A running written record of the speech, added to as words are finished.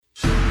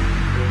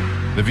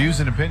The views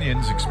and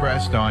opinions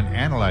expressed on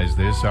Analyze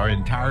This are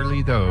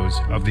entirely those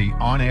of the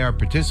on-air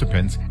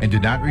participants and do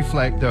not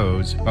reflect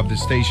those of the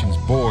station's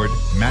board,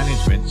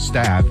 management,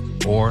 staff,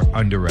 or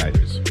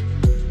underwriters.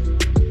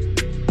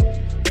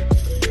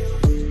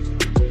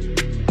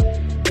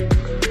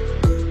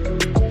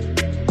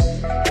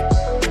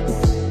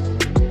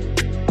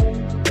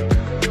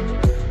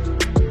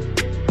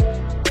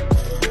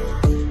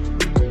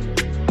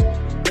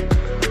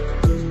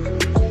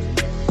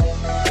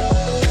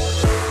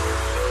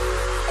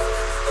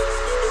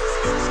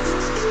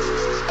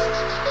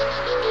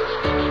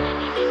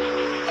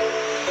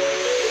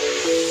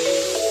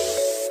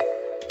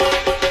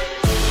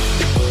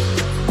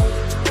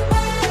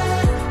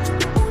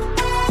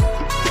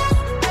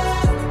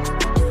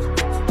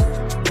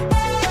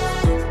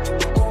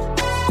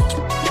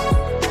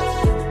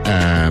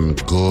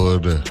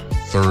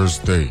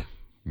 Thursday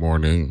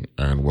morning,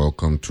 and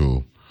welcome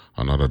to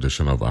another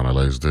edition of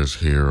Analyze This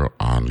here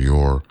on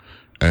your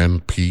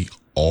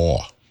NPR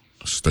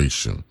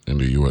station in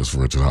the U.S.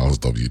 Virgin Islands,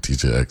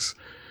 WTJX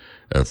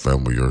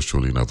FM, with yours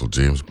truly, Neville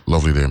James.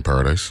 Lovely day in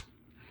paradise.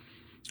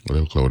 A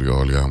little cloudy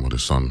early on, but the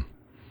sun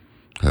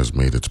has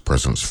made its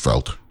presence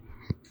felt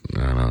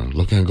and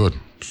looking good.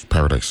 It's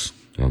paradise.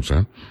 You know what I'm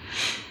saying?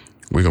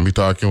 We're going to be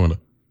talking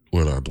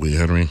with Dwayne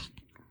Henry.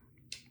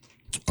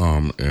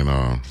 In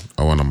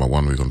hour number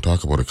one, we're going to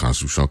talk about the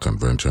Constitutional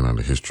Convention and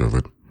the history of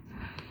it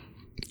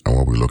and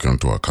what we're looking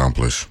to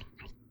accomplish.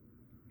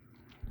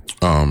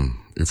 If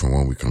and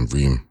when we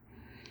convene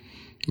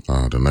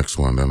the next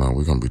one, then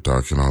we're going to be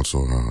talking also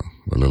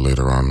a little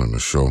later on in the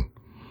show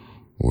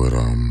with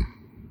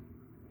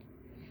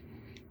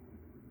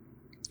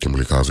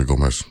Kimberly Causey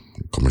Gomez,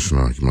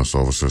 Commissioner of Human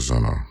Services,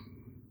 and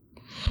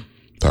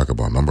talk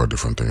about a number of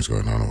different things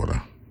going on over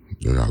there.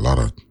 They got a lot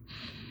of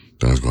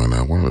things going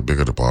on. One of the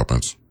bigger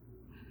departments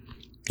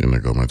in the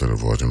government of the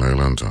Virgin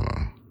Islands, and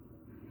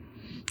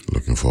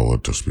looking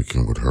forward to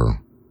speaking with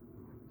her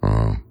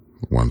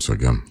once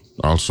again.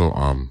 Also,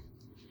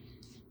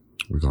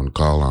 we're going to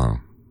call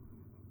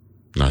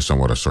National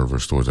Water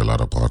Service towards the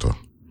latter part of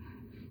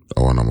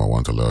hour number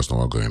one to let us know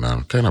what's going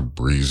on. Kind of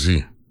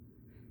breezy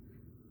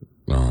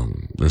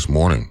this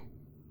morning.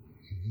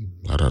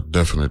 Had a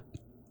definite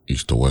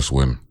east to west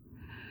wind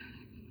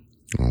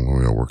when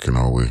we are working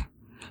our way,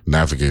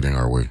 navigating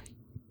our way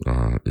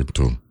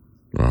into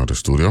the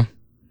studio,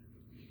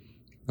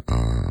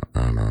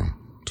 and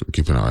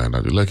keeping an eye on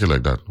that. You like it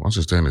like that. Once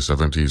you stay in the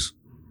 70s,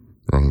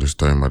 around this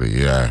time of the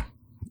year,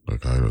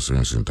 like I was saying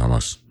in St.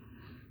 Thomas,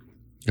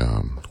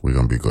 we're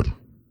gonna be good.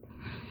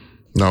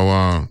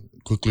 Now,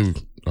 quickly,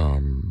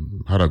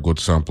 had a good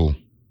sample,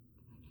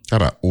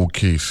 had an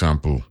okay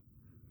sample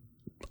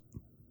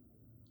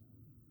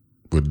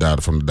with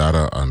data from the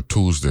data on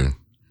Tuesday.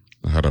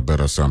 I had a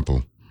better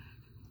sample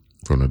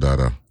from the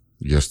data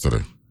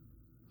yesterday.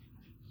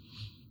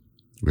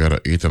 We had an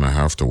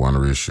 8.5 to 1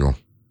 ratio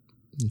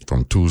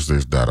from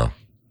Tuesday's data.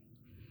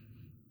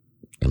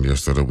 And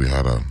yesterday we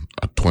had a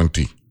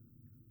 20.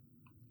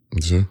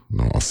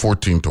 A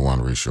 14 to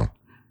 1 ratio.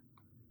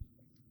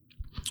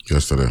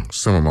 Yesterday,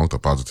 same amount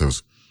of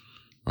positives,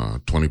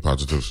 20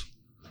 positives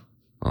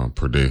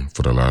per day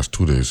for the last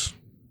 2 days.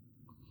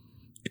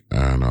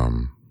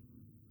 And,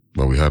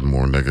 but we had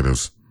more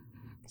negatives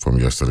from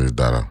yesterday's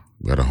data.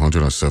 We had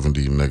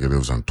 170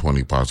 negatives and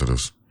 20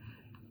 positives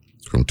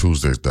from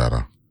Tuesday's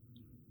data.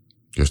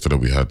 Yesterday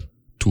we had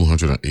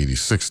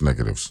 286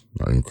 negatives,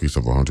 an increase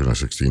of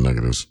 116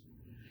 negatives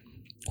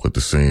with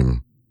the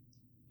same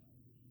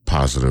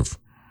positive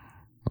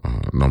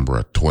number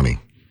at 20.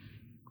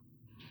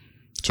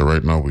 So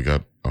right now we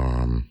got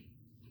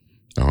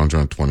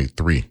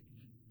 123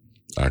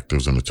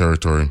 actives in the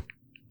territory,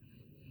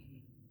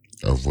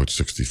 of which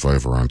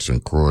 65 are on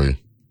St. Croix,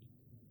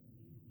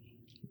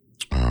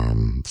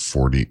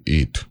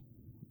 48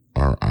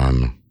 are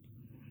on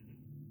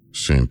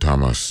St.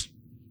 Thomas,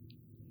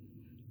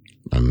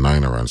 and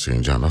 9 are on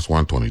St. John. That's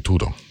 122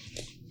 though.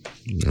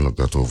 Let me look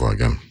that over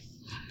again.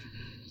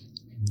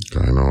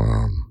 Okay, I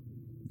know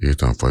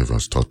 8 and 5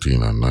 is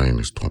 13 and 9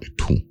 is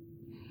 22.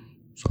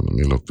 So let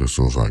me look this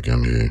over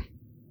again here.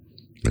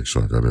 Make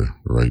sure I got the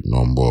right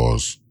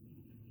numbers.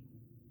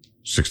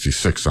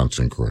 66 on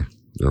St. Croix.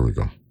 There we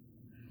go.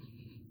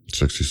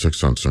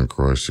 66 on St.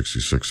 Croix,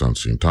 66 on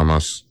St.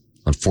 Thomas,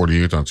 and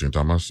 48 on St.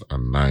 Thomas,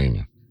 and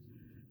 9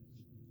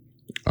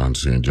 on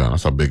St. John.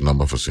 That's a big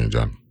number for St.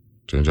 John.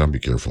 St. John, be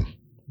careful.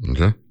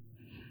 Okay?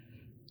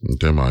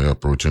 Anytime you're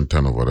approaching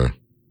 10 over there,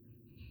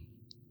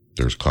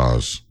 there's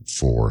cause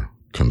for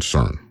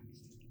concern.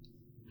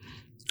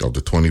 Of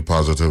the 20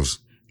 positives,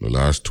 the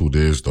last 2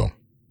 days, though,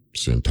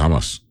 St.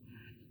 Thomas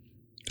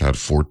had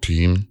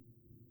 14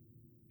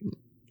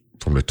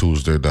 from the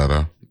Tuesday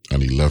data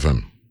and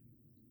 11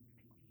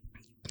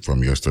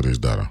 from yesterday's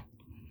data.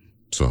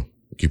 So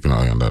keep an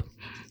eye on that.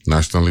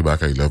 Nationally,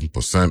 back at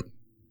 11%.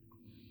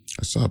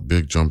 I saw a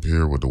big jump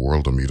here with the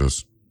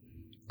Worldometers.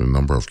 The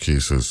number of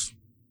cases.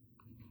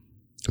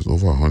 There's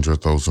over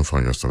 100,000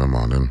 from yesterday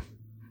morning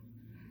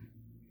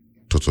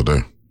to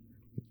today.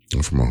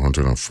 And from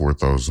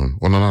 104,000.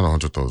 Well, no, not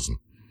 100,000.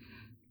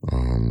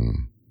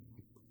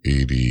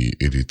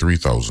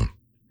 83,000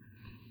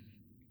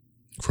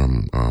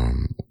 from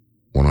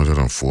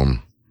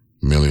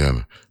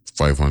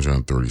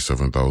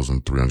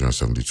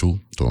 104,537,372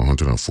 to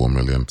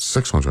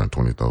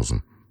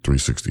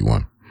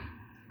 104,620,361.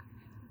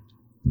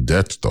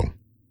 Debt though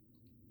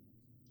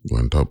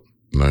went up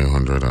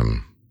 900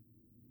 and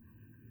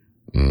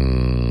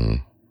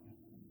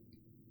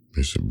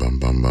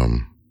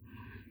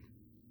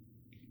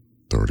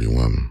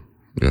 31.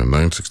 Yeah,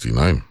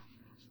 969.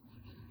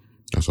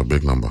 That's a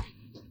big number.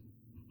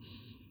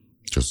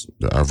 Just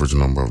the average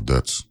number of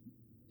deaths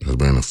has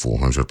been in the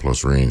 400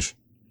 plus range.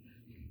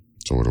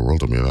 So with the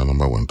world of me, that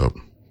number went up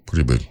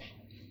pretty big.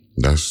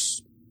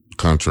 That's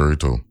contrary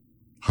to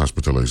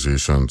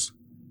hospitalizations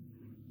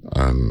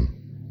and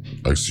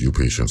ICU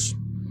patients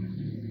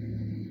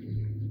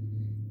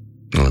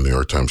on the New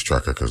York Times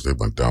tracker because they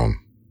went down.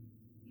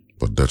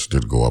 But deaths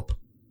did go up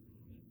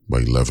by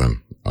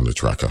 11 on the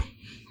tracker.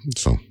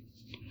 So,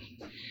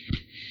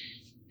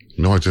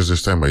 it is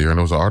this time of year. And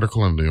there was an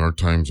article in the New York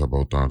Times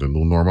about the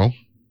new normal.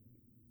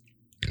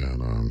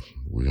 And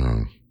we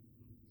are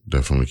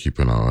definitely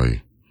keeping an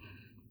eye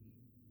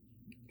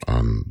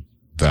on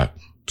that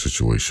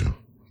situation.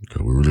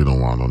 Because we really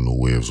don't want no new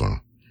waves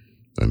or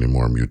any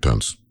more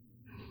mutants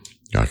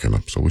yakking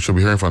up. So we should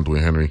be hearing from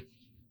Dwayne Henry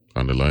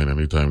on the line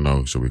anytime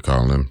now. Should be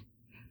calling in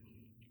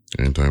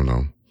anytime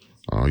now.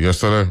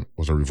 Yesterday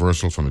was a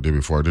reversal from the day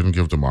before. I didn't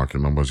give the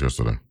market numbers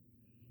yesterday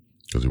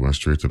because he went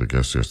straight to the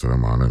guest yesterday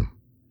morning.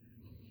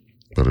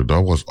 But the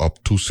Dow was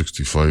up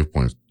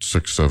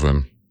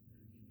 265.67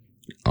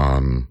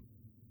 on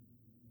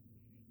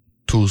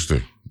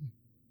Tuesday.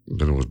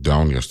 Then it was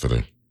down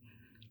yesterday,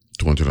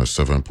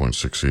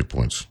 207.68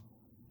 points.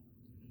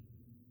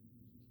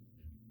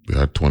 We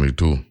had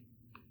 22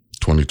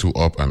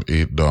 up and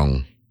 8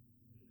 down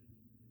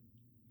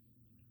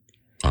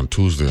on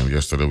Tuesday, and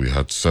yesterday we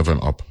had 7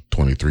 up,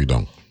 23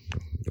 down.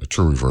 A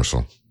true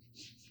reversal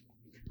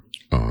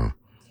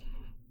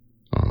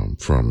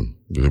from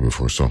the day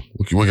before. So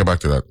we'll get back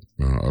to that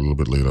a little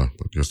bit later.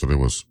 But yesterday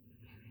was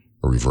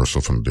a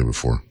reversal from the day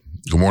before.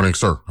 Good morning,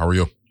 sir. How are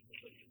you?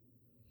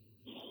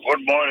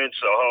 Good morning,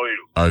 sir. How are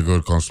you? All right,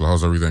 good, Counselor.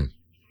 How's everything?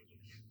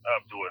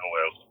 I'm doing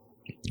well.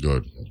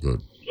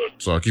 Good.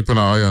 So keep an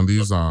eye on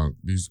these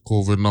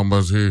COVID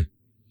numbers here.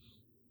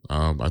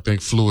 I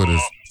think fluid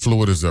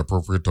is the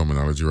appropriate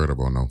terminology right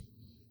about now.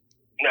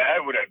 Yeah, I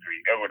would agree.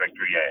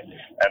 Yeah.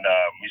 And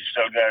we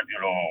still got,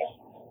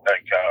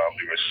 like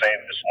we were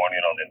saying this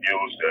morning on the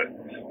news that,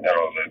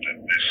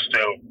 there's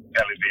still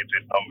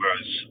elevated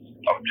numbers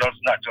of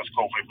not just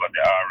COVID, but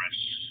the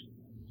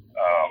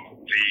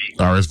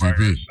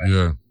RSVP,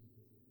 yeah.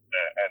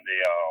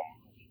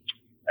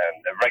 And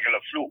the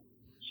regular flu.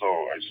 So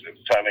it's the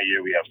time of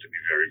year we have to be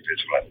very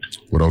vigilant.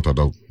 Without a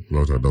doubt.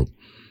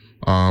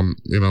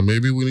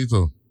 Maybe we need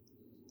to.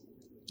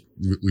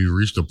 We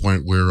reached a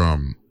point where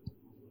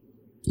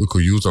we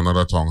could use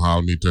another town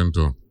hall meeting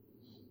to.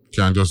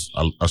 Can't just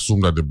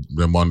assume that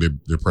the Monday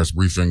the press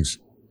briefings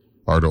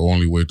are the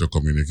only way to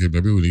communicate.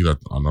 Maybe we need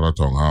another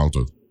town hall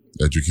to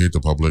educate the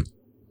public,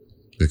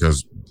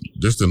 because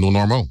this is the new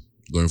normal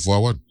going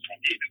forward.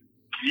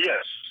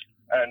 Yes,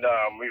 and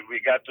we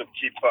got to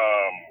keep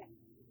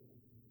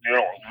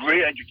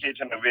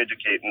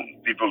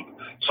re-educating people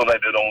so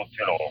that they don't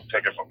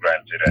take it for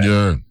granted and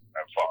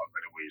fall by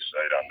the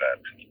wayside on that.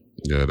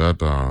 Yeah, that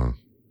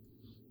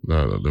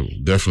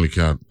definitely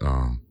can't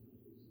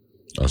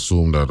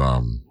assume that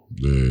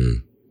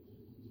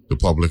the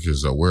public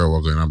is aware of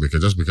what's going on,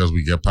 because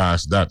we get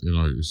past that,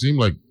 it seems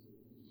like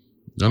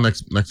the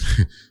next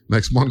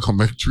month come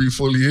back 3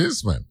 full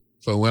years, man.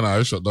 So when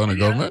I shut down the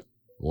government,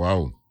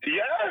 wow.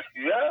 Yeah.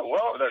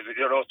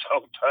 Well,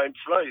 time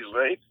flies,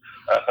 right?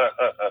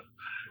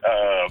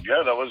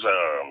 That was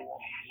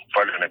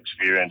quite an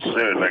experience.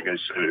 Like I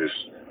said,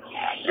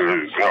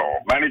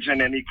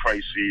 managing any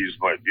crises,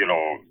 but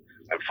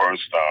the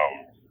first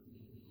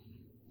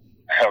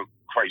health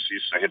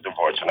crisis to hit the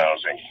Virgin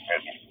Housing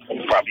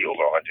in probably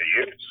over 100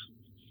 years.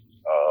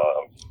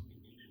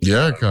 The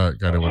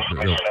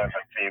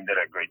team did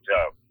a great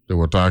job. They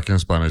were talking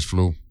Spanish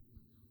flu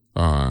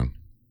from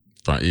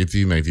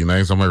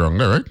 1899, somewhere around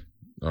there, right?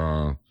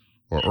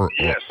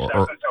 Yes,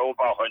 that's over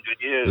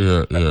 100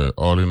 years. Yeah,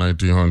 early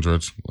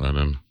 1900s, and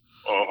then.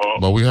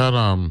 But we had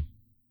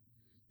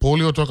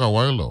polio took a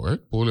while though, right?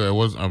 Polio, it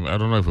was I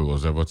don't know if it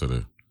was ever to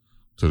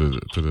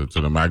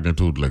the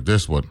magnitude like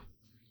this, but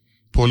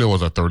polio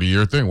was a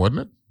 30-year thing,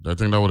 wasn't it? I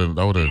think that would have.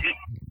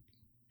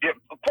 Yeah,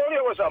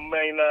 polio was a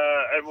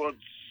minor, I would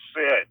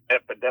say,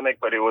 epidemic,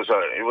 but it was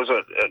a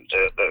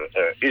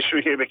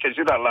issue here because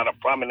a lot of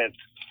prominent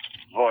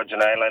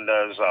Virgin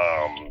Islanders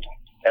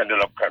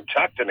ended up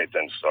contracting it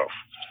and stuff,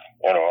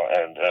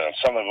 and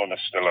some of them are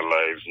still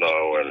alive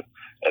now and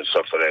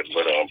stuff like that.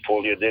 But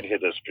polio did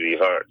hit us pretty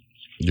hard.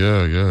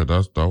 Yeah,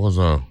 that was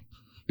the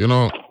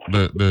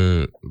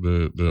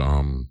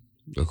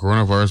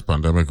coronavirus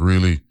pandemic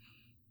really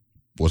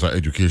was an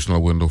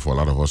educational window for a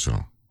lot of us,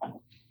 and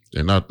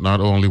not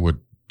only with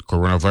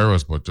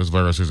coronavirus, but just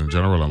viruses in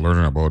general, and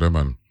learning about them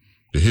and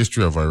the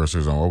history of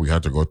viruses and what we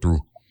had to go through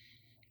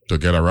to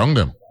get around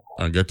them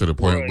and get to the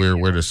point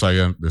where the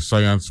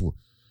science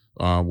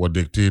were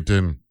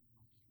dictating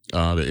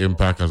the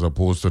impact as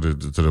opposed to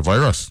the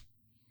virus.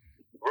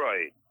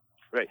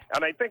 Right.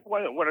 And I think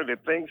one of the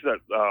things that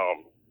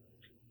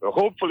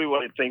hopefully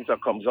one of the things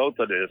that comes out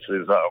of this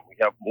is we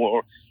have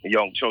more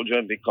young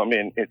children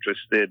becoming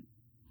interested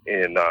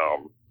in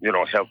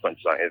health and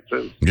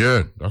sciences.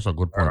 Yeah, that's a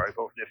good point. I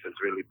hope this has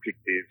really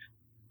piqued these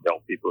young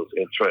people's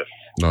interest.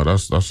 No,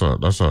 that's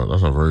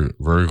a very,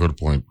 very good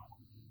point.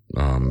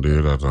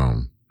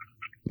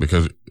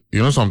 Because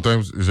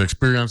sometimes it's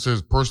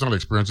experiences, personal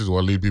experiences,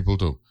 will lead people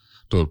to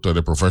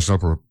the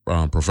professional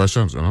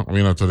professions.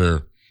 To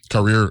their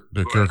career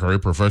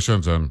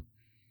professions, and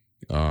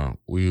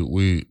we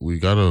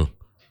gotta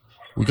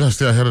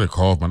stay ahead of the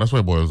curve, man. That's what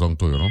it boils down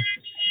to,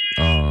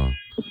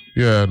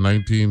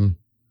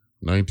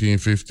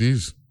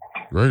 1950s,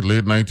 right?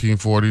 Late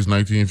 1940s,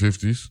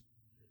 1950s.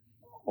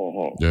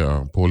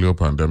 Yeah, polio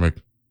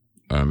pandemic,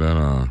 and then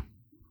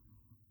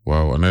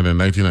and then in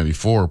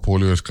 1994,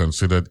 polio is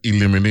considered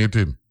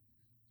eliminated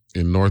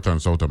in North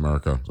and South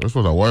America. So this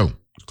was a while,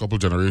 a couple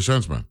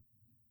generations, man.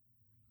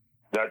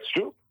 That's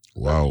true.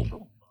 Wow. That's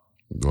true.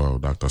 Wow,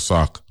 Dr.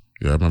 Salk.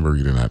 Yeah, I remember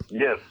reading that.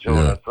 Yes,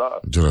 Jonas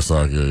Salk. Jonas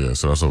Salk, yeah.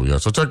 So that's all. Yeah.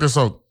 So check this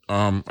out.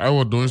 I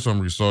was doing some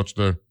research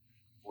there,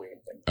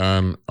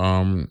 and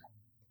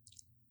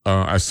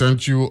I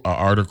sent you an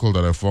article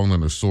that I found in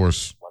the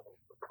source.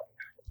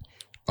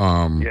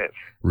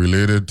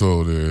 Related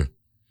to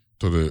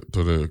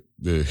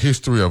the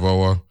history of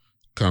our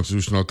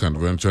constitutional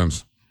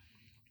conventions.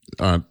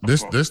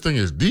 This thing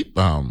is deep,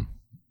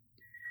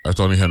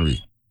 Attorney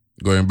Henry.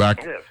 Going back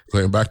to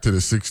the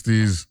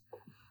 60s,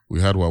 we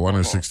had one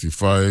in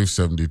 65,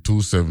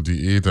 72,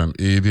 78, and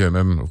 80, and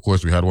then of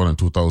course we had one in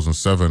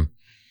 2007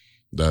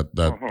 that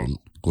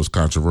was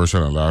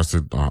controversial and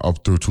lasted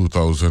up through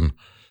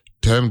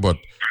 2010. But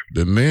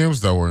the names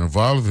that were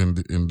involved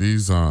in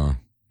these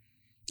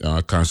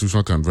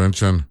constitutional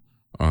conventions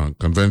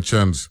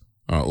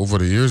over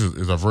the years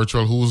is a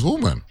virtual who's who,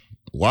 man.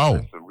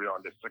 Wow. So we're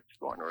on the sixth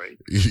one, right?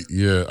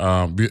 Yeah.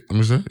 Let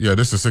me see. Yeah,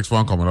 this is the sixth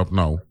one coming up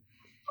now.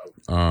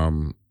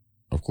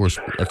 Of course,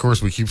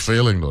 we keep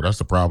failing though. That's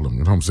the problem.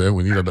 You know what I'm saying?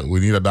 We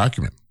need a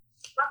document.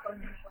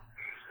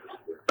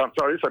 I'm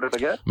sorry, say that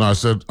again? No, I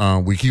said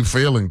we keep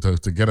failing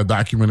to get a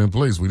document in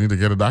place. We need to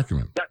get a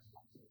document.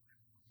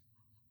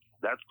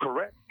 That's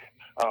correct.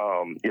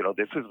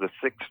 This is the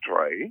sixth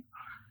try.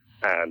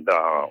 And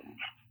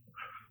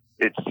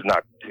it's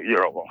not,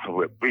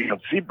 we can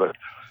see, but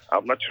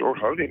I'm not sure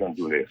how they're going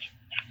to do this.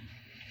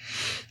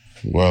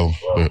 Well,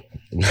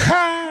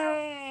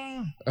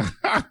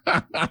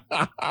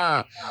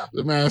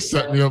 the man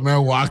set me up,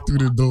 man, walked through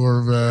the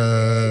door,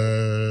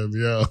 man.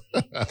 Yo.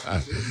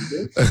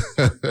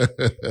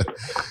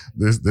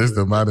 This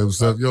the man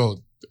himself.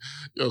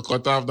 Yo,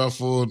 cut off that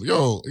phone.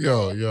 Yo.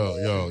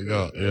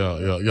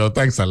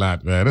 Thanks a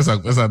lot, man. That's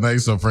a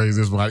nice surprise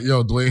this one.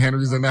 Yo, Dwayne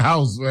Henry's in the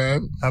house,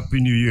 man.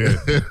 Happy New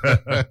Year.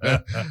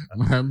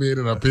 Man made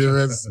an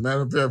appearance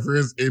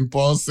in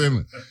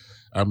person.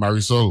 And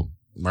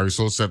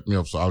Marisol set me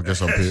up, so I'll get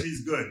some pay.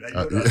 She's good.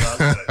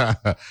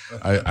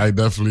 I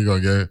definitely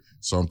gonna get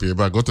some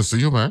paper. Good to see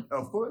you, man.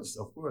 Of course.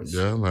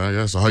 Yeah, man.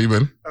 Yeah. So how you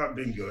been? I've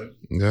been good.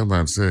 Yeah,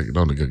 man. Sick. You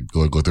don't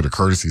go through the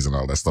courtesies and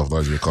all that stuff.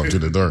 That you come to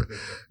the door.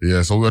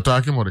 Yeah. So we were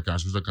talking about the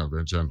Constitutional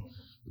Convention.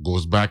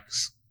 Goes back,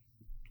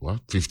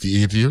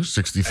 58 years,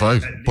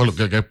 65. Pull up,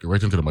 get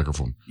right into the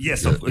microphone.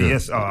 Yes.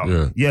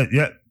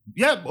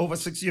 Yeah. Over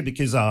 6 years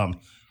because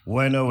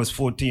when I was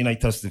 14, I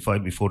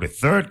testified before the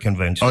third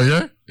convention. Oh,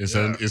 yeah? It's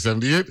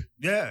 78?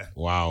 Yeah.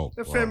 Wow.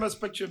 The famous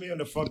picture of me on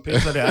the front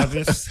page of the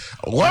Avis.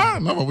 Wow.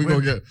 No, but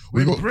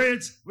with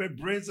braids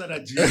and a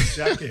jeans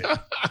jacket.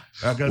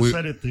 I can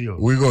send it to you.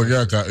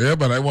 Yeah,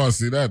 but I want to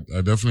see that. I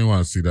definitely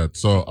want to see that.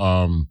 So,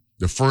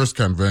 the first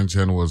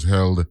convention was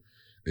held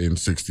in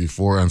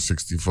 64 and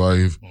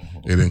 65.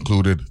 It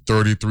included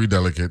 33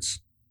 delegates,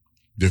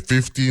 the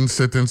 15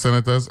 sitting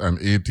senators, and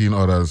 18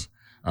 others.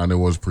 And it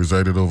was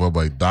presided over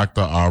by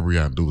Dr. Aubrey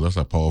Andrews. That's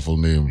a powerful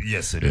name.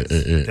 Yes, it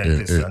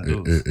is.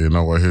 In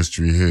our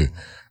history here.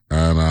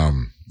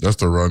 And just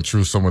to run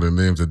through some of the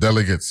names, the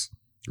delegates,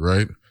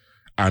 right?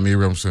 Annie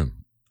Remsen,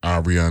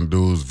 Aubrey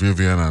Andrews,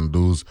 Vivian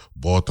Andrews,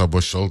 Walter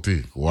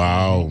Bushalty.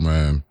 Wow,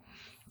 man.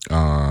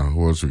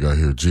 Who else we got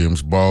here?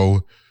 James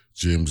Bow,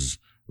 James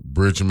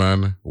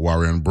Bridgman,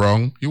 Warren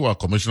Brown. He was a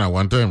commissioner at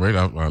one time, right?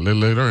 A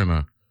little later in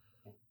a...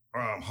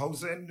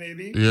 Housing,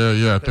 maybe?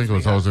 Yeah, I think it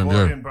was Housing, We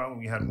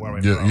had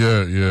Warren Brown.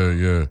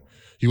 Yeah.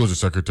 He was the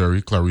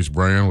secretary. Clarice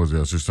Bryan was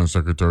the assistant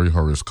secretary.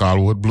 Horace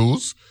Callwood,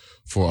 Blues,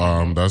 for,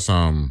 that's,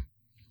 Vaughan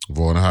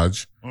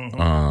Hodge.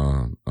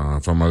 From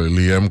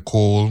Liam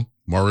Cole,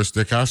 Morris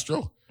De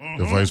Castro,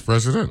 the vice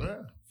president.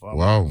 Yeah.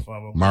 Wow.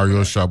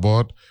 Mario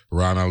Chabot,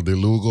 Ronald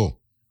DeLugo,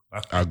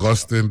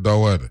 Augustine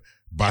Dowd,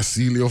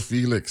 Basilio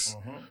Felix,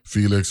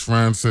 Felix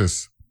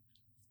Francis,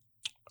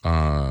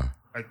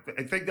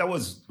 I think that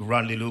was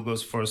Randy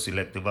Lugo's first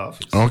elective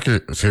office. Okay,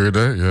 it's here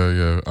there.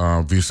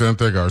 Yeah.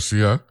 Vicente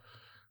Garcia,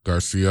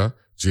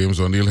 James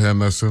O'Neill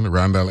Henderson,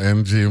 Randall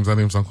N. James, that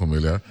name sounds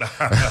familiar.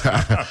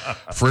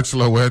 Fritz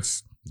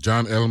Lowetz,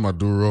 John L.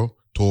 Maduro,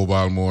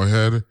 Tobal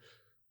Moorhead,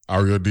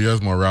 Ario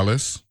Diaz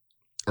Morales,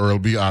 Earl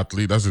B.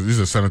 Otley, these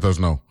are senators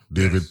now.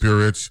 David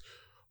Puritz,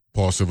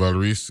 Paul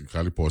Silveris,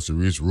 Paul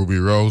Silveris, Ruby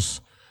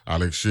Rose,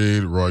 Alex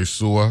Shade, Roy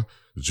Sewer,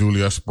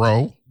 Julia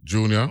Sproul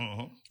Jr.,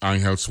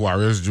 Angel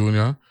Suarez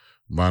Jr.,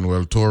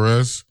 Manuel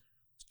Torres,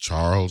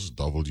 Charles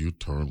W.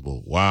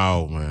 Turnbull.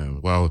 Wow,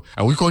 man. Wow.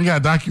 And we couldn't get a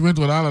document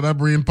with all of that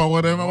brain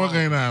power there, man. What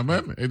going on,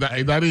 man?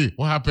 Hey, Daddy,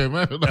 what happened,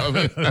 man?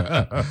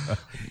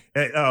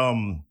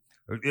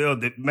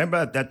 Remember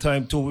at that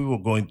time, too, we were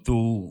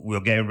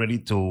getting ready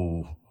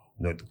to,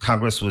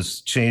 Congress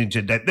was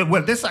changing.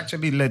 Well, this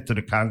actually led to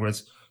the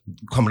Congress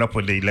coming up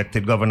with the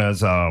elected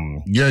governors. Yeah.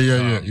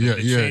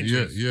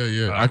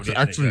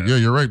 Actually,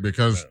 you're right,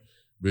 because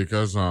you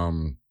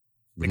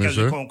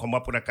can't come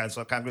up with a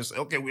council of Congress.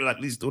 Okay, we'll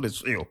at least do this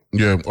for you.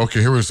 Yeah,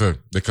 okay, here we say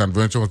the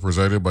convention was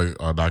presided by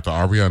Dr.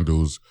 Aubrey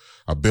Andrews.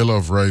 A Bill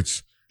of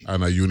Rights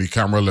and a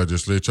unicameral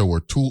legislature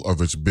were two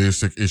of its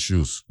basic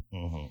issues.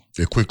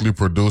 They quickly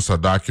produced a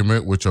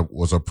document which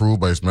was approved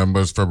by its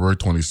members February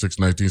 26,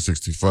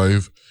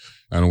 1965,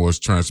 and was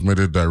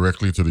transmitted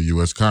directly to the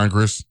U.S.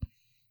 Congress.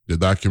 The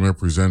document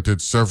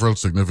presented several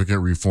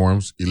significant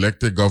reforms: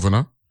 elected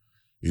governor,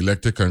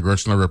 elected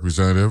congressional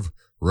representative,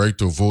 right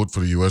to vote for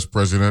the U.S.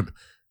 president,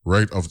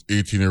 right of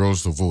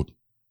 18-year-olds to vote,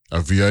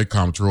 a VI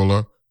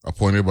comptroller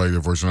appointed by the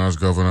Virgin Islands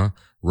governor,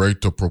 right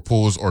to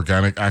propose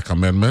organic act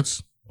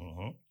amendments.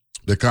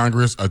 The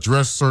Congress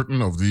addressed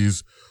certain of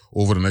these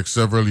over the next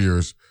several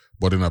years,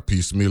 but in a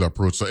piecemeal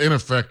approach. So in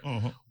effect,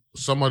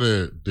 some of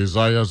the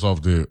desires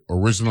of the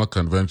original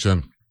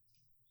convention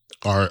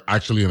are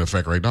actually in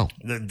effect right now.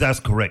 That's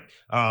correct.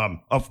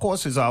 Of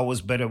course, it's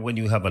always better when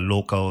you have a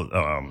local,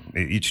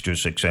 each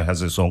jurisdiction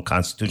has its own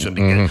constitution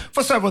because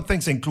for several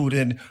things,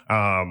 including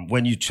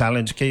when you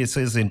challenge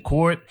cases in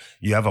court,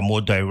 you have a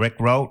more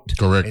direct route.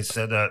 Correct.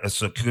 Instead of a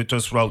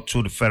circuitous route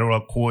through the federal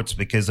courts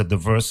because of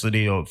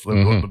diversity of,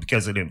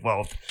 because it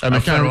involved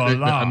federal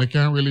law. And they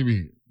can't really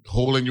be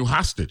holding you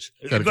hostage.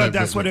 But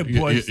that's what it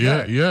boils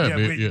down.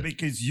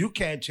 Because you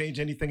can't change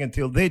anything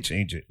until they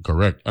change it.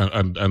 Correct.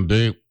 And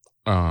they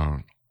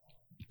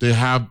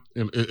have,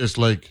 it's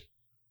like,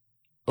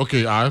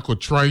 okay, I could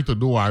try to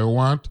do what I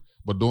want,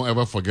 but don't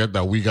ever forget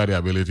that we got the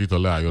ability to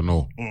let you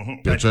know.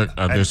 You check,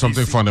 and there's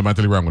something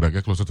fundamentally wrong with that.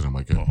 Get closer to the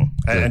mic.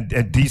 And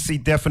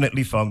DC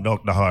definitely found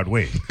out the hard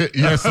way.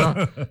 Yes,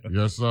 sir.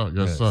 Yes,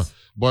 sir.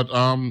 But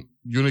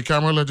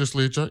unicameral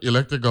legislature,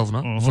 elected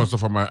governor, first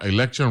of all, from an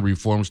election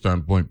reform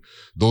standpoint,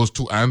 those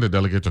two and the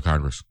delegate to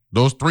Congress.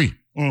 Those three.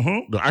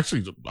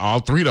 Actually, all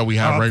three that we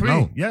have right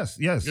now. Yes.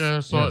 Yeah,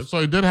 so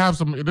it did have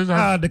some. It did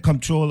have the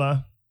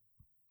comptroller.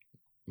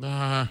 We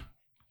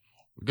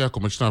got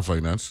commissioner of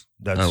finance.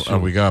 That's true.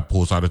 And we got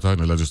post auditor in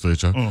the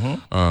legislature.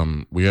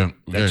 We have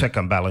check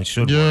and balance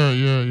should work.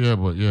 Yeah,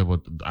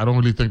 but I don't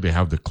really think they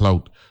have the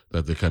clout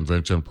that the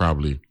convention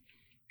probably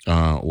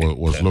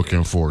was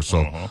looking for.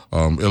 So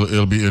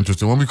it'll be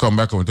interesting. When we come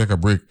back and we take a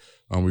break,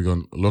 we're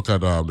gonna look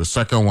at the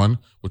second one,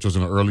 which was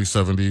in the early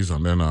 70s,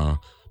 and then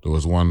there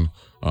was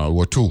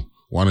two.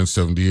 One in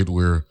 78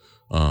 where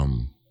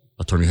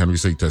Attorney Henry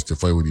Say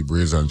testified with the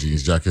braids and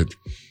jeans jacket,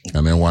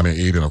 and then one in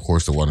 8, and of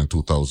course the one in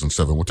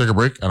 2007. We'll take a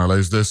break,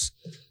 analyze this,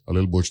 a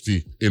little Bush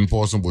tea,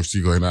 in-person Bush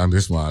tea going on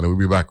this man, and we'll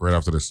be back right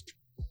after this.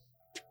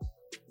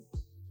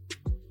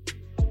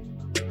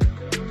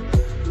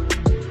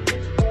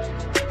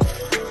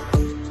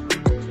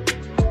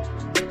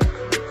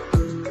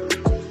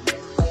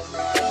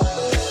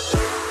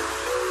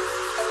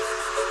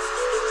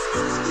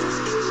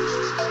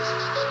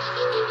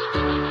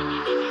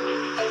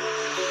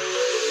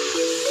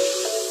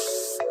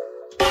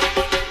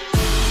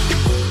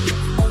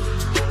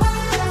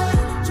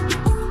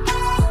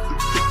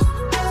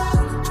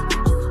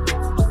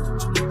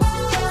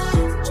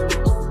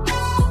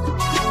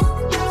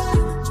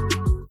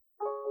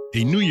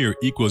 A new year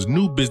equals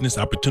new business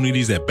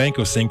opportunities at Bank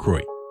of St.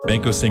 Croix.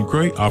 Bank of St.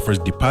 Croix offers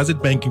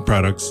deposit banking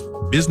products,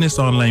 business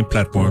online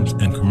platforms,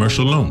 and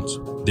commercial loans.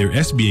 Their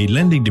SBA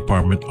lending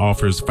department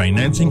offers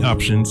financing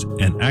options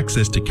and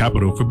access to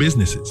capital for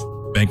businesses.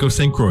 Bank of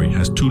St. Croix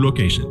has 2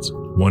 locations,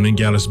 one in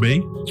Gallows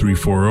Bay,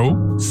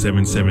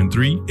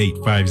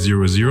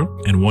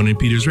 340-773-8500, and one in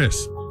Peters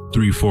Rest,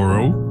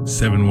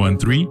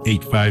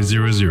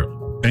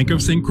 340-713-8500. Bank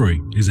of St. Croix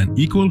is an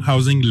equal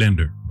housing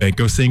lender.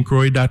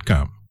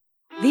 bankofstcroix.com.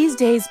 These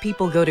days,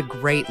 people go to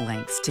great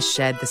lengths to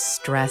shed the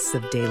stress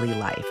of daily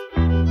life.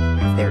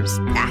 There's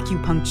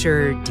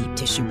acupuncture, deep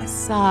tissue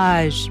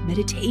massage,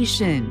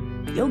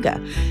 meditation, yoga.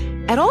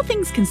 At All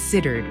Things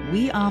Considered,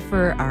 we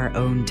offer our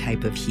own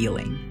type of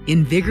healing,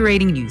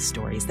 invigorating news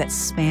stories that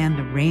span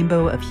the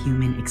rainbow of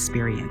human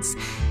experience.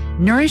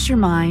 Nourish your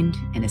mind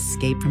and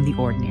escape from the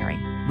ordinary.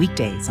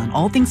 Weekdays on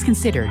All Things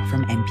Considered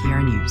from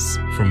NPR News.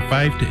 From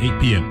 5 to 8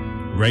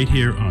 p.m., right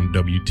here on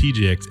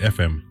WTJX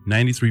FM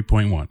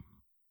 93.1.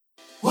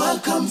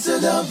 Welcome to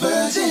the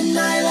Virgin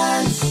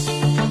Islands.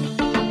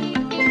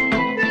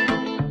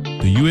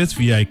 The The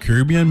USVI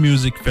Caribbean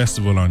Music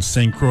Festival on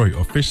St. Croix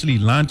officially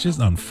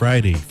launches on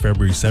Friday,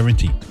 February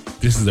 17th.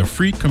 This is a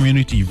free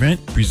community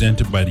event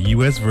presented by the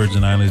U.S.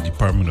 Virgin Islands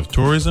Department of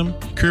Tourism,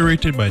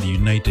 curated by the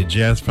United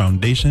Jazz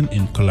Foundation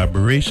in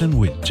collaboration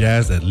with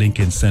Jazz at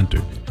Lincoln Center,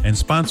 and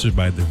sponsored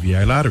by the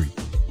VI Lottery.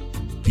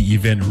 The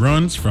event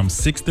runs from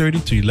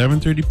 6:30 to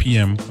 11:30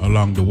 p.m.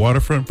 along the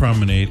Waterfront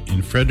Promenade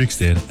in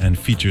Frederiksted and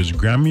features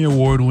Grammy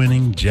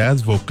Award-winning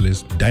jazz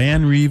vocalist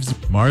Diane Reeves,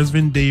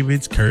 Marsvin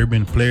Davids,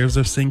 Caribbean Players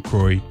of St.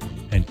 Croix,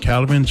 and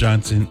Calvin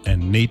Johnson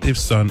and Native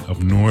Son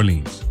of New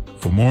Orleans.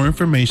 For more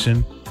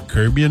information,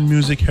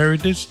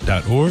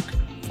 CaribbeanMusicHeritage.org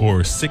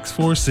or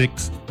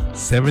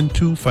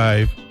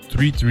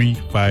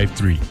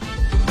 646-725-3353.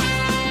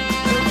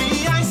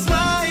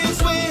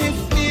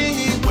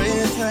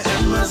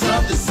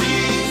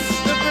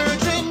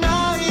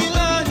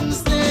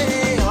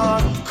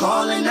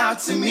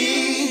 To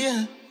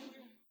me.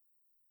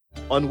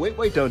 On Wait,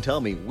 Wait, Don't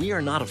Tell Me, we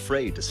are not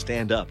afraid to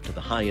stand up to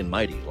the high and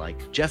mighty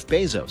like Jeff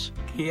Bezos.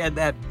 He had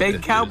that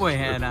big cowboy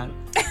hat on.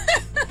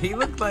 He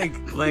looked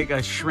like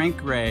a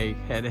shrink ray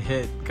had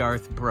hit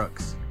Garth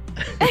Brooks.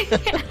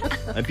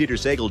 I'm Peter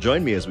Sagal.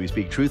 Join me as we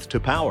speak truth to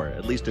power,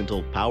 at least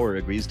until power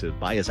agrees to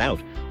buy us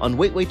out, on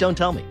Wait, Wait, Don't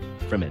Tell Me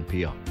from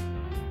NPR.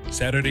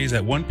 Saturdays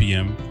at 1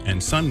 p.m.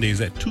 and Sundays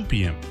at 2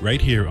 p.m.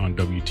 right here on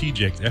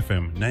WTJX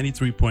FM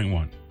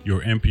 93.1.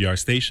 Your NPR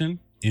station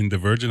in the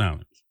Virgin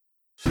Islands.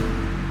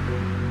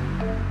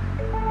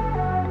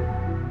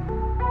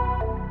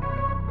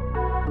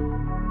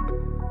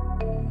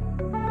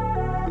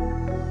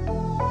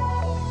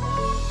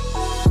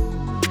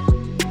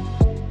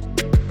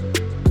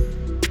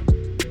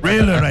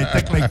 Really, I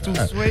take like 2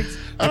 swigs.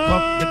 They come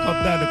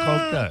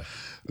down.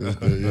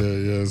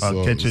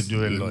 I'll catch it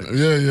during lunch.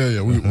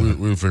 Yeah.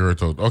 We'll figure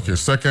it out. Okay,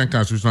 second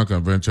Constitutional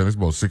Convention. It's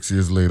about 6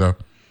 years later.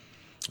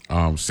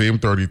 Same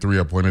 33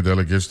 appointed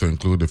delegates to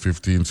include the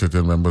 15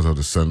 sitting members of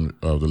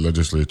the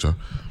legislature.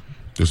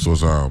 This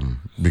was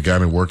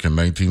began in work in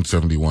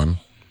 1971.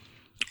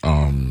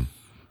 The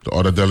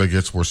other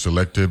delegates were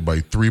selected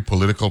by 3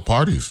 political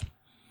parties: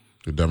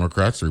 the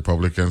Democrats, the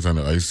Republicans, and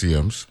the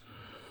ICMs.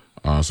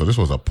 So this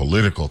was a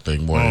political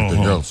thing more than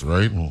anything else,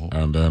 right?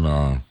 And then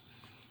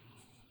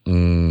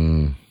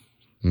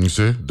you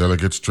see,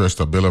 delegates stressed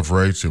a Bill of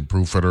Rights,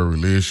 improved federal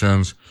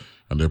relations,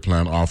 and their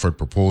plan offered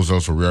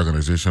proposals for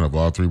reorganization of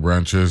all 3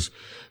 branches.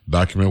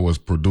 Document was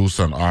produced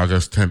on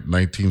August 10th,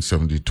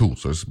 1972,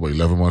 so it's about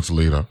 11 months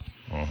later,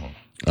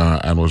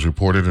 and was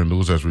reported in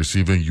news as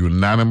receiving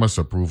unanimous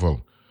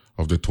approval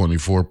of the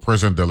 24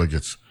 present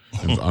delegates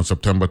on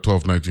September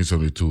 12,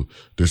 1972.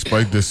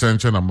 Despite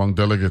dissension among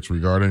delegates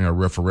regarding a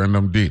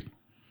referendum date,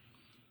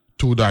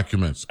 2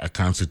 documents, a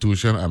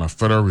Constitution and a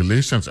Federal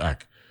Relations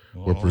Act,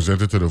 were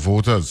presented to the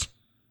voters.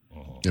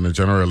 In the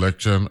general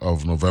election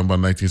of November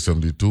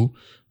 1972,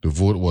 the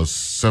vote was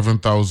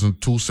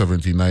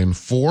 7,279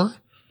 for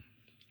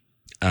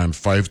and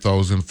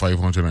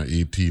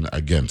 5,518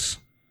 against.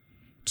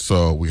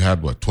 So we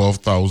had,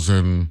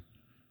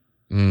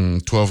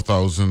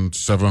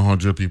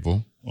 12,700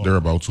 people,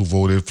 thereabouts, who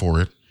voted for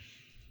it.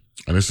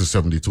 And this is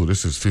 72.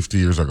 This is 50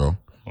 years ago,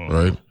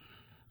 right?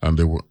 And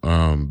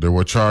there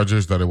were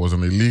charges that it was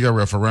an illegal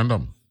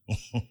referendum.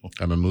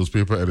 And a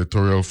newspaper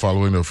editorial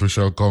following the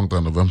official count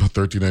on November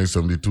 13,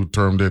 1972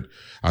 termed it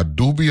a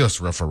dubious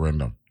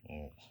referendum.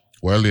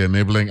 While the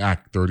Enabling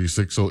Act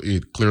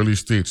 3608 clearly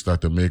states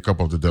that the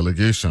makeup of the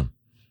delegation,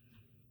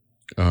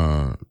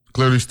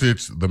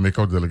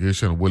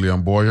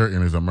 William Boyer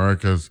in his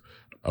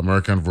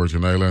American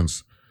Virgin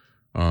Islands,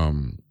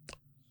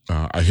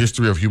 A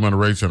History of Human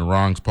Rights and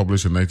Wrongs,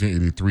 published in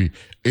 1983,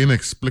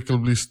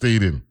 inexplicably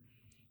stating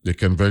the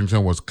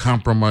convention was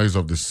comprised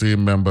of the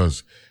same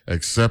members,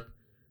 except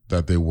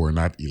that they were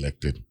not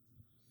elected.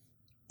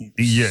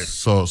 Yes.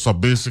 So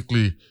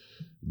basically,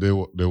 they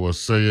were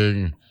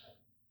saying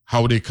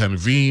how they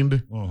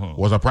convened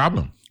was a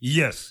problem.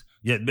 Yes.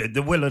 Yeah,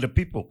 the will of the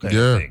people kind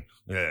of thing.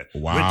 Yeah.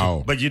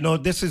 Wow. But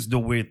this is the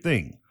weird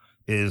thing,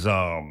 is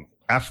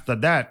after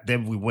that,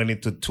 then we went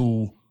into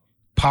 2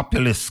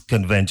 populist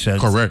conventions.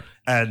 Correct.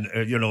 And,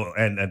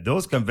 and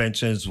those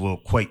conventions were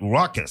quite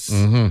raucous.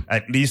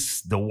 At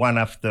least the one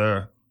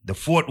after, the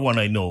 4th one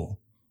I know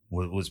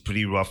was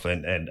pretty rough,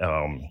 and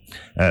I'm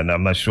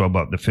not sure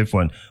about the 5th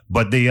one.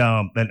 But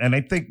and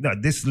I think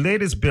that this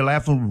latest bill, I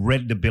haven't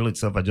read the bill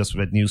itself, I just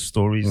read news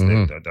stories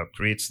that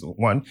creates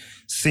one,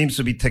 seems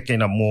to be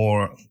taking a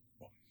more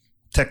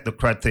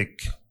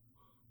technocratic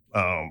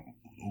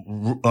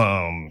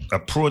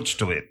approach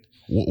to it.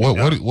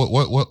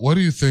 What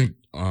do you think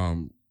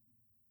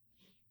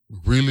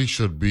really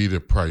should be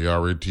the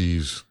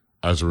priorities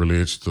as it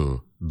relates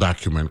to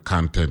document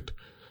content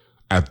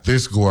at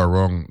this go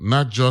around?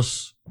 Not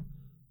just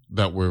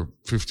that we're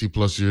 50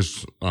 plus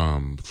years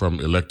from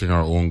electing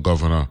our own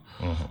governor,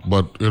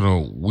 but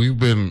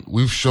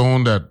we've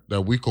shown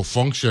that we could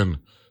function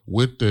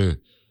with the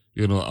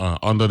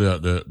under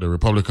the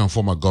Republican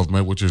form of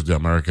government, which is the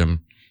American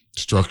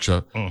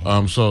structure.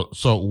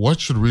 So what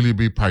should really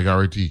be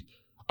priority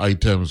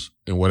items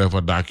in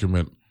whatever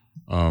document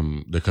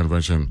the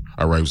convention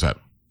arrives at?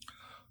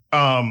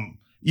 I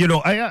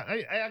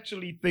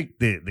actually think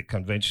the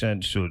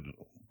convention should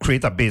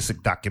create a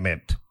basic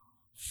document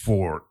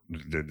for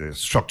the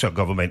structure of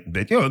government.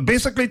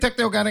 Basically take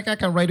the Organic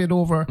Act and write it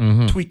over,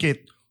 tweak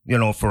it,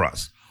 for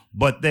us.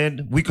 But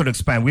then we could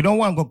expand. We don't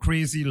want to go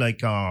crazy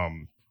like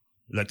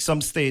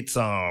some states.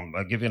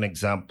 I'll give you an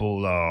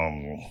example.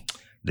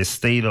 The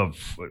state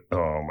of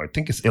I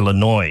think it's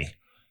Illinois.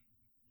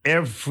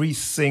 Every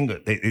single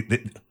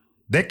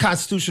their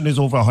constitution is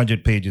over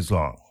 100 pages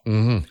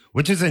long,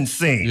 which is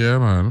insane. Yeah,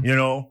 man.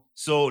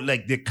 So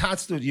like the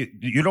constitution,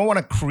 you don't want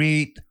to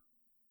create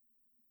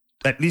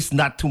at least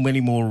not too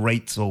many more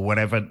rights or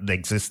whatever that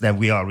exists that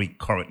we already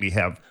currently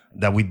have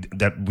that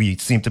we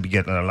seem to be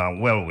getting along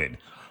well with.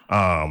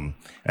 And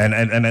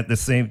at the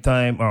same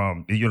time,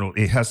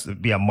 it has to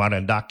be a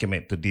modern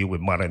document to deal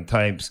with modern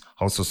times,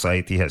 how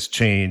society has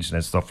changed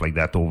and stuff like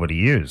that over the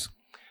years.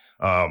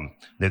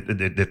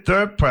 The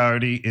third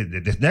priority,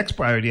 the next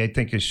priority I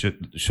think it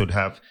should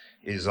have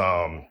is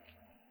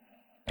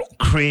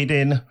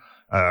creating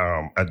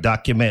a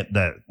document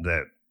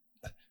that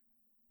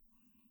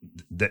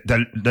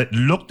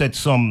looked at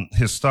some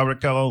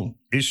historical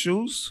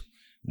issues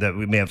that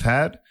we may have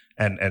had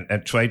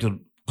and try to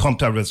come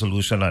to a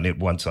resolution on it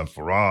once and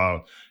for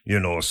all.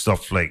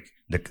 Stuff like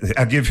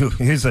I'll give you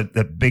here's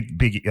the big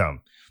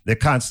the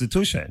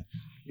Constitution.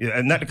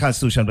 Not the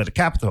Constitution, but the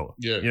capital.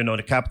 Yeah.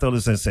 The capital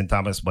is in St.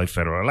 Thomas by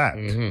federal act.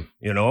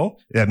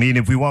 Mm-hmm. I mean,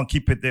 if we want to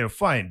keep it there,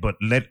 fine. But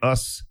let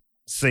us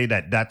say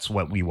that that's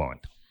what we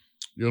want.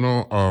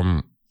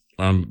 And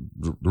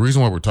the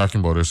reason why we're talking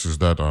about this is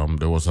that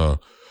there was a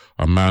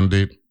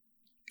mandate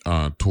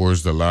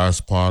towards the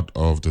last part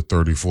of the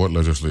 34th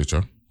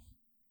legislature.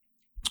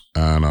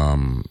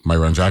 And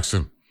Myron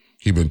Jackson,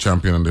 he been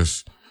championing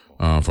this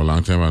for a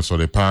long time. And so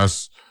they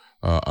passed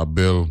a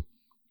bill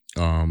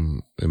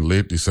in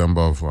late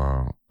December of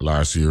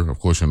last year. Of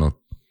course,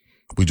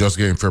 we just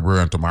get in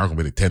February and tomorrow will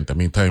be the 10th. I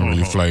mean, time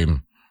really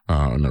flying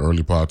in the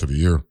early part of the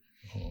year.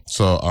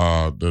 So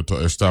to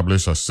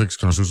establish a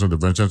constitutional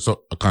convention.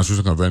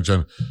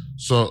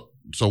 So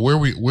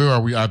where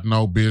are we at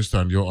now based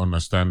on your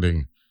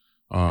understanding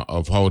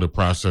of how the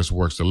process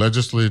works? The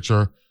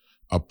legislature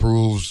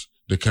approves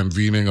the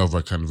convening of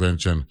a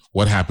convention.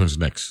 What happens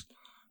next?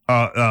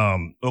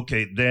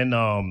 Okay, then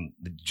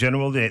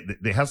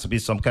there has to be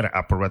some kind of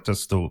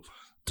apparatus to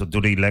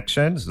do the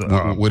elections.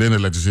 Within the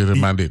legislative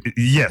mandate?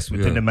 Yes,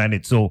 within the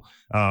mandate. So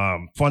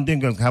funding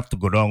does have to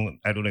go down.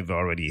 I don't know if it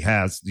already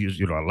has. A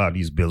lot of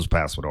these bills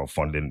pass without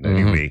funding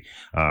anyway.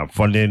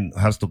 Funding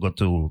has to go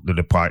to the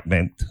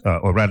department,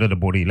 or rather the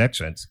board of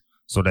elections,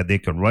 so that they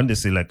can run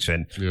this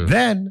election. Yeah.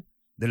 Then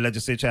the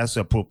legislature has to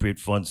appropriate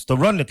funds to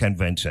run the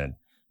convention.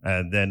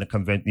 And then the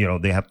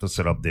convention, they have to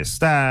set up their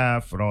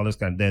staff and all this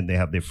kind. Then they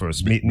have their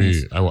first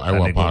meetings. I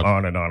was go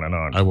on and on and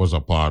on. I was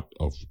a part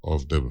of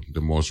the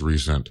most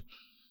recent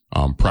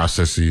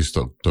processes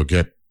to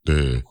get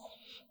the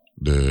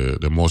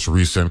most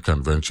recent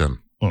convention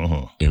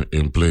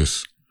in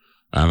place,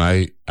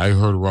 and I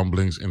heard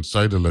rumblings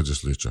inside the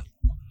legislature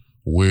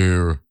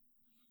where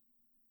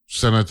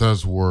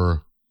senators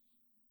were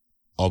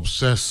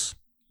obsessed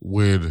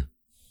with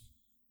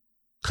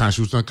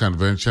constitutional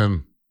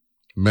convention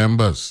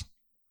members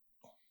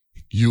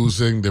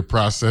using the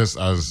process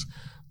as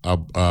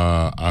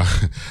a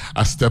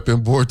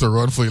stepping board to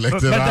run for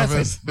elected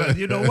office. But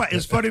you know what?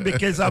 It's funny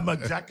because that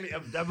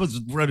was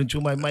running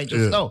through my mind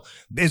just now.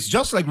 It's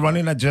just like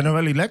running a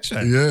general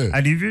election. Yeah.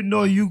 And if you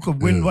know you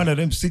could win one of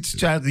them 6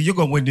 chances, you're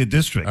gonna win the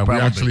district. And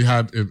probably. We actually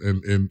had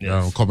in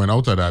coming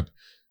out of that,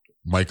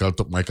 Michael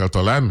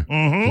Tolan,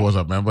 who was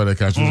a member of the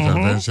Constitutional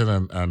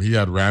Convention, and he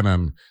had ran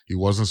and he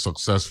wasn't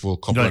successful a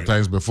couple of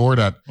times before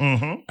that.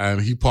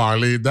 And he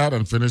parlayed that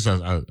and finished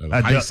a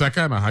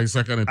high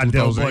second in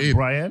 2008.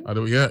 Brian?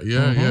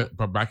 Yeah.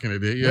 But back in the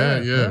day,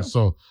 yeah.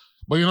 So,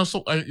 but you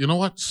know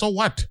what? So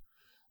what?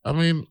 I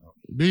mean,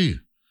 you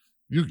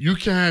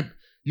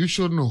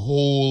shouldn't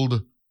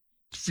hold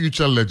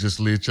future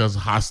legislatures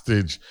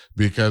hostage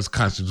because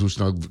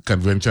Constitutional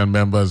Convention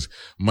members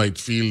might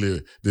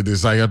feel the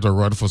desire to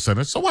run for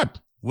Senate. So what?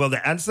 Well,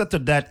 the answer to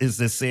that is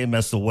the same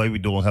as to why we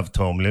don't have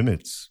term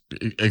limits.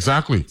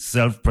 Exactly.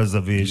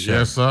 Self-preservation.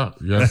 Yes, sir.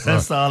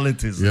 That's all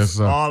it is. Yes,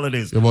 sir. All it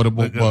is. Yeah, but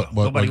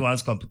nobody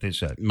wants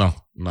competition. No.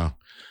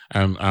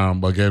 And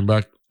but getting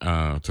back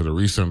to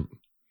the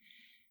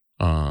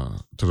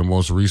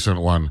most recent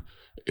one,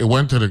 it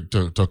went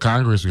to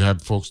Congress. We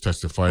had folks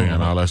testifying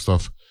and all that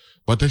stuff.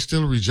 But they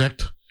still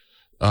reject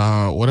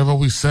whatever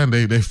we send.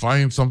 They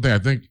find something. I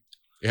think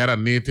it had a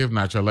native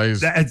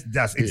naturalized.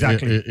 That's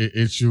exactly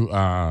issue.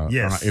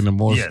 In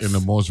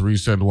the most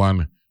recent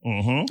one,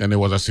 and there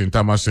was a St.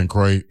 Thomas St.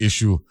 Croix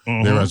issue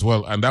there as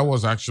well. And that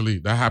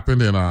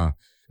happened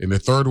in the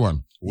third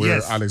one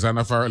where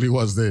Alexander Farrelly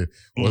was the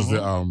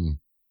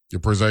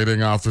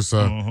presiding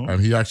officer,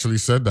 and he actually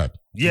said that.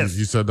 Yes,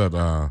 he said that.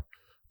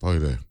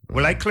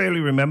 Well, I clearly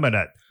remember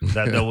that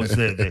was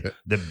the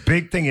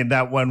big thing in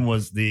that one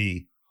was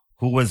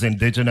who was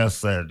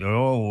indigenous. They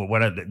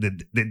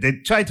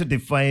tried to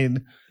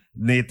define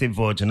native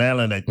Virgin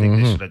Island, I think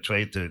they should have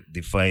tried to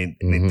define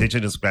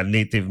indigenous by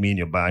native mean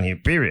you're born here,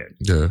 period.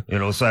 Yeah. You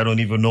know, so I don't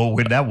even know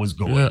where that was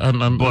going.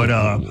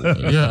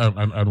 Yeah,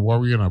 and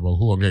worrying about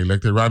who will get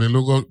elected. Randy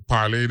Lugo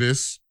parlayed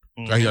this.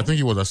 I think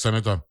he was a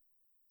senator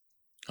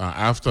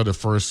after the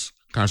first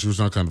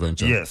Constitutional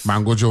Convention. Yes.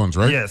 Mango Jones,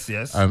 right? Yes.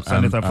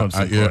 Senator from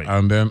St. Croix.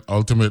 And then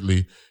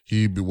ultimately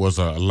he was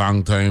a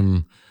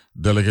long-time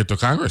delegate to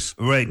Congress.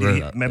 Right.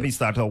 Maybe he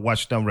started a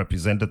Washington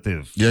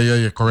representative.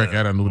 Yeah. Correct.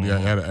 Had a new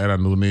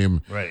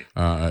name. Right.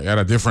 Had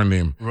a different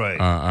name. Right.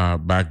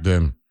 Back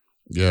then.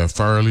 Yeah.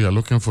 Farley are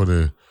looking for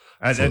the.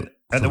 And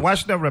the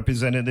Washington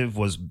representative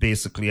was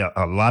basically a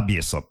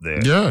lobbyist up there.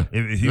 Yeah.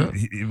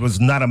 He was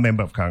not a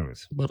member of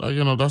Congress. But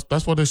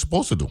that's what they're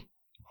supposed to do.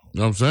 You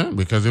know what I'm saying?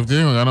 Because if they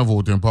ain't gonna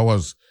voting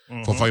powers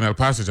for final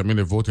passage, I mean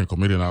the voting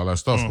committee and all that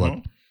stuff. But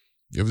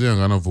if they ain't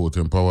gonna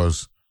voting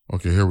powers,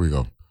 okay, here we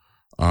go.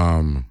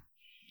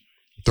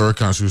 Third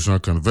Constitutional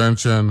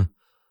Convention,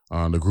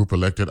 the group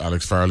elected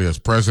Alex Farley as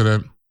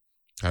president.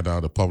 Had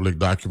the public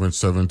document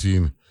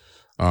 17.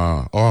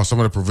 Some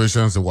of the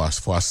provisions, it was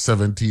for a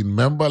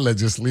 17-member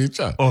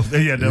legislature. Oh,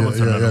 yeah, that was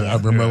another one. I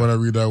remember when I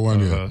read that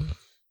one.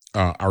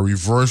 A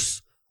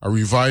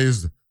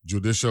revised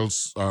judicial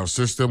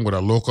system with a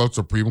local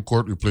Supreme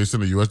Court replacing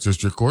the U.S.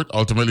 District Court.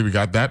 Ultimately, we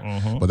got that,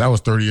 but that was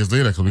 30 years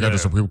later because we got the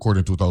Supreme Court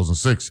in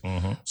 2006.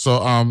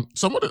 So,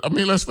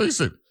 let's face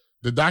it,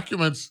 the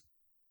documents,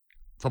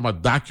 from a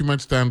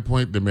document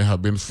standpoint, they may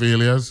have been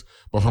failures,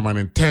 but from an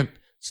intent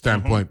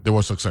standpoint, they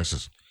were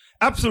successes.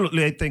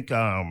 Absolutely. I think,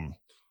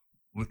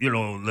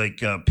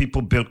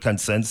 people build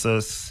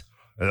consensus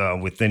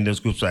within those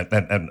groups,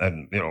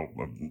 and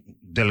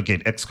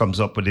Delegate X comes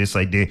up with this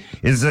idea.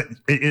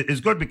 It's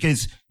good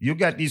because you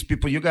got these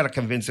people, you got to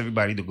convince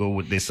everybody to go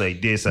with this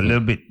idea. It's a little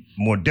bit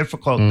more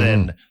difficult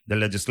than the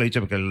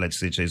legislature because the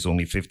legislature is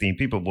only 15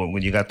 people. But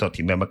when you got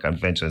 30-member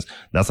conventions,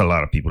 that's a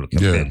lot of people to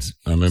convince.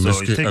 Yeah. And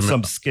so it takes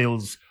some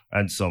skills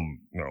and some,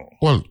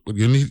 Well,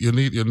 you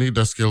need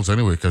the skills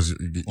anyway because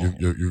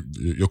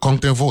you're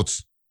counting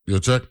votes. You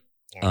check.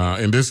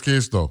 In this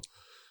case, though,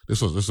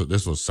 this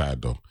was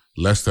sad though.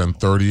 Less than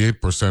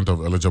 38%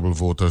 of eligible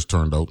voters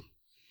turned out.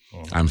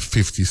 And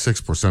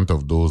 56%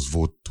 of those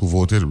who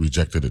voted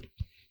rejected it.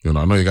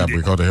 I know you got to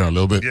break out of here a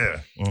little bit.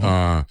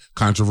 Yeah.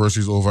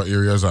 Controversies over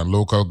areas and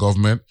local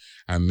government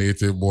and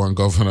native-born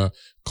governor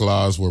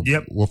clause were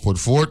put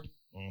forth.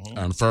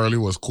 And Farley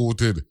was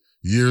quoted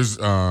years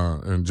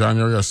in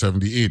January of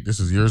 78.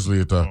 This is years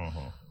later.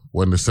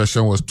 When the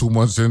session was 2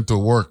 months into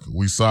work,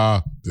 we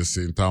saw the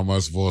St.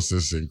 Thomas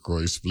versus St.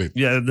 Croix split.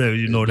 Yeah,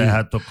 they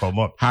had to come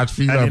up.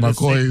 Hatfield and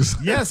McCoy's.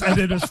 Yes, and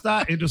it'll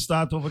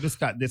start over this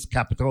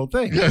capital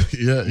thing.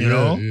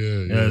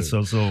 Yeah.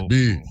 So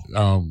B,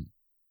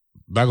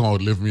 that gonna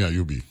outlive me at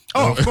UB.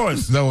 Oh, of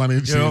course. That one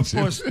ain't changed. Of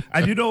course.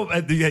 And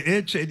at the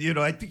age,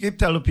 I think I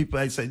telling people,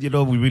 I said,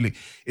 we really,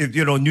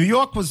 New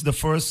York was the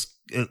first,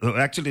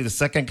 actually the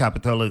second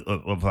capital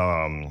of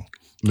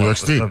New York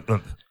State.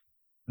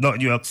 No,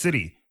 New York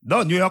City.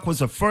 No, New York was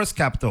the first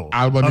capital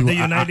of the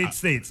United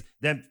States.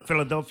 Then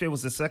Philadelphia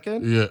was the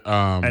second. Yeah.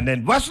 And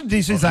then Washington,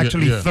 D.C. is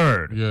actually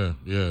third. Yeah.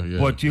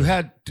 But you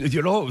had,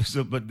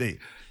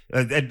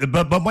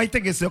 but my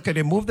thing is, okay,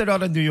 they moved it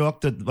out of New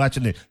York to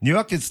Washington. New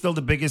York is still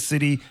the biggest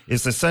city.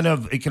 It's the center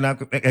of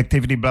economic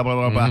activity, blah, blah,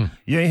 blah, blah.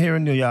 You ain't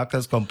hearing New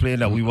Yorkers complain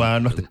that we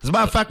want nothing. As a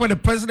matter of fact, when the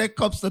president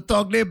comes to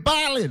talk, they're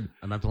bawling.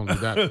 And not only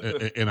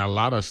that, in a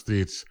lot of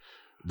states,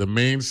 the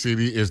main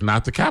city is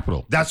not the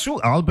capital. That's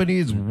true. Albany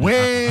is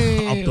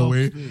way up the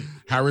way.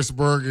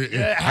 Harrisburg,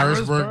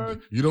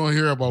 Harrisburg. You don't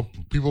hear about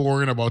people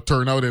worrying about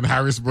turnout in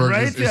Harrisburg.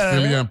 Right, it's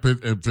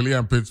Philly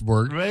and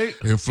Pittsburgh. Right.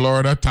 In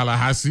Florida,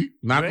 Tallahassee,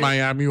 not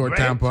Miami or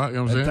Tampa. You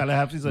know what I'm saying?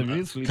 Tallahassee's a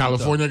real sweet.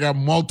 California got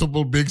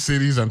multiple big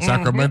cities, and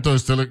Sacramento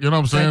is still. You know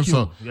what I'm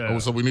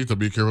saying? So we need to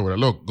be careful with it.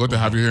 Look, good to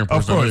have you here in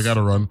person. I know you got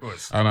to run,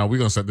 and we're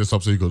gonna set this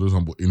up so you can do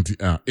some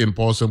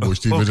in-person Bush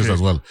TV visits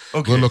as well.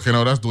 Okay. Good looking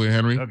out. That's Dwayne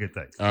Henry. Okay,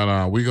 thanks.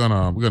 And we're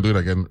gonna do it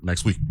again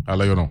next week. I'll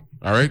let you know.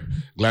 All right.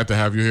 Glad to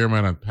have you here,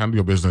 man, and handle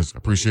your business.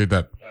 Appreciate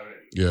that.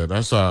 Yeah,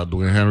 that's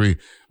Dwayne Henry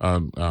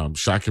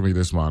shocking me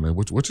this morning,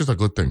 which is a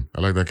good thing.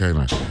 I like that kind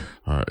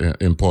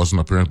of in-person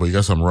appearance, but you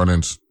got some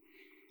run-ins.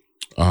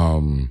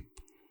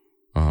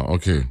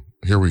 Okay,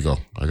 here we go.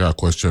 I got a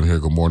question here.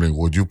 Good morning.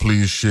 Would you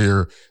please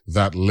share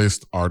that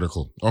list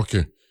article?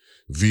 Okay.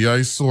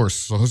 VI source.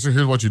 So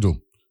here's what you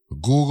do.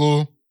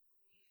 Google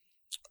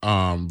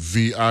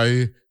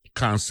VI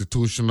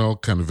Constitutional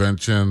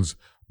Conventions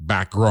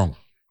background.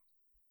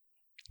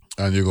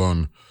 And you're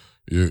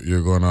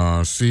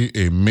gonna see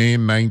a May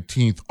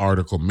 19th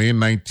article, May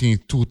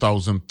 19th,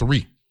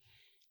 2003,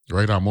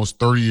 right? Almost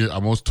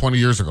 20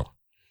 years ago.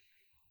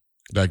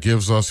 That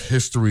gives us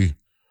history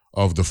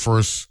of the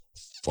first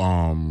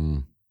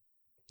 4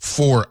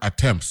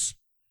 attempts,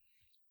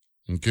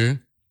 okay,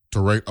 to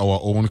write our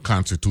own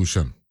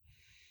constitution.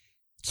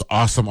 It's an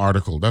awesome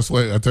article. That's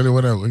why I tell you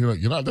what, I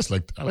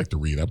like to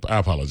read. I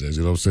apologize,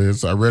 you know what I'm saying?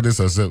 So I read this,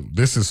 I said,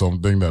 this is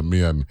something that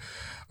me and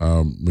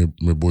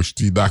my Bush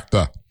T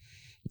doctor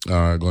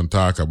going to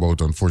talk about.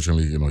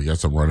 Unfortunately, he had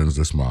some run-ins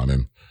this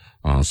morning.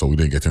 So we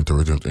didn't get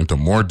into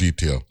more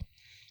detail.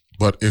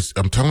 But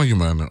I'm telling you,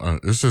 man,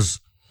 this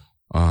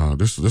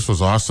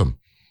was awesome.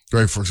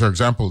 Right? For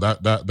example,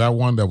 that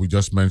one that we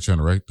just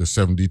mentioned, right? The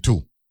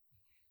 72,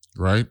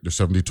 right? The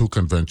 72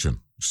 convention.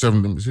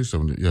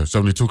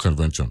 72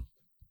 convention.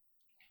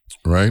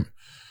 Right?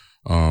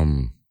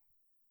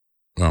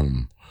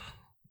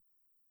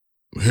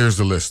 Here's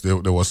the list. There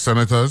were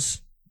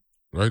senators,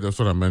 right? That's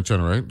what I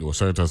mentioned, right? There were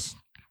senators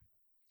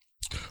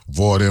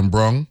Vaudin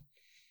Brung,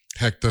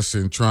 Hector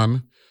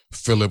Cintron,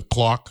 Philip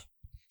Clark,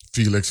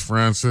 Felix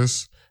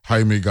Francis,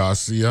 Jaime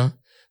Garcia,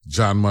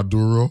 John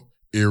Maduro,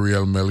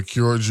 Ariel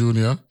Melchior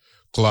Jr.,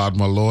 Claude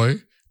Malloy,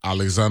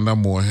 Alexander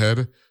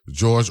Moorhead,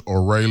 George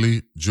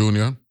O'Reilly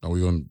Jr. Now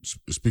we're going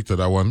to speak to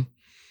that one,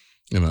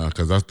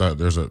 because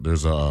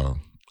there's a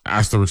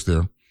asterisk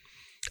there.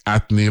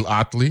 Athneil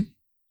Attlee,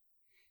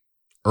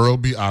 Earl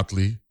B.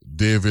 Attlee,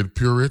 David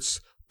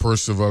Puritz,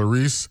 Percival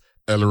Reese,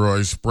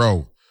 Elroy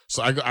Sproul.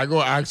 So I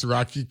go ask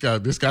Rocky,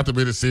 this got to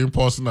be the same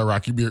person that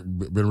Rocky be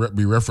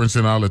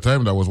referencing all the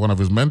time. That was one of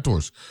his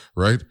mentors,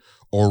 right?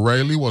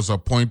 O'Reilly was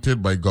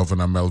appointed by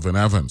Governor Melvin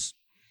Evans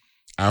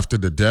after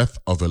the death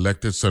of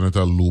elected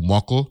Senator Lou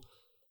Muckle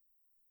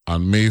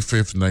on May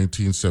 5th,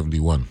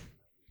 1971.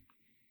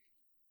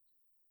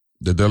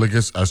 The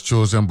delegates as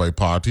chosen by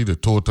party, the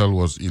total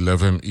was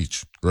 11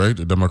 each, right?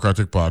 The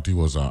Democratic Party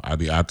was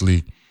Adi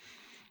Attlee,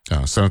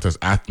 Senators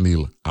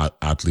Athneil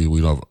Attlee,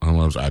 we know him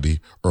as Adi,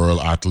 Earl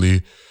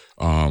Attlee,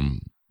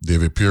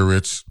 David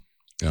Puritz,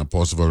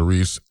 Percival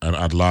Reese, and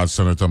at-large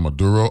Senator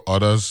Maduro.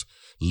 Others,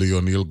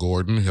 Leonil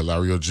Gordon,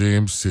 Hilario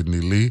James,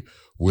 Sidney Lee,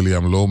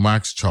 William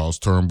Lomax, Charles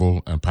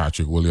Turnbull, and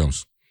Patrick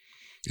Williams.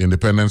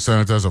 Independent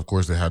senators, of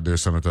course, they had their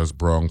senators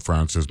Brung,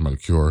 Francis,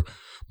 Melchior,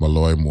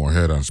 Malloy,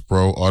 Moorhead, and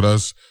Sproul.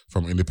 Others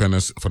from the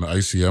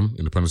ICM,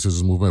 Independent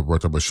Citizens Movement,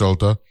 Bertha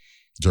Bachelta,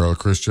 Gerald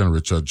Christian,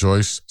 Richard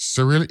Joyce,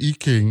 Cyril E.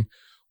 King,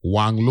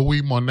 Wang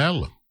Louis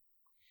Monell,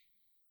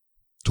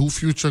 2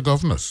 future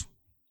governors.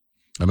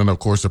 And then, of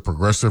course, the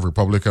Progressive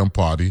Republican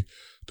Party,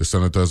 the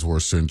senators were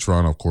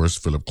Cintron, of course,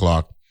 Philip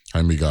Clark,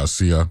 Jaime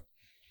Garcia,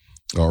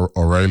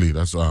 O'Reilly,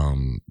 that's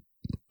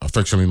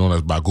affectionately known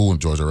as Bagoon,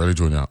 George O'Reilly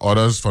Jr.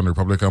 Others from the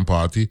Republican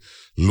Party,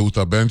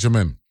 Luther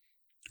Benjamin,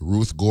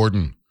 Ruth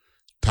Gordon,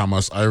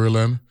 Thomas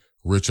Ireland,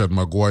 Richard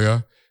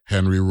Maguire,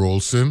 Henry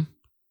Rolson,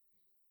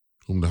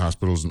 whom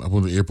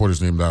the airport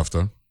is named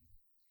after,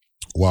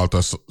 Walter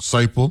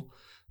Seipel,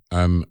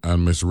 and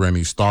Miss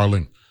Rennie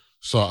Starling.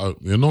 So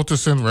you're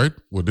noticing, right,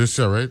 with this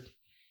here, right?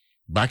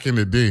 Back in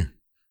the day,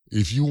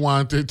 if you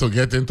wanted to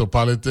get into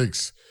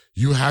politics,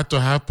 you had to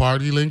have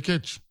party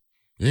linkage.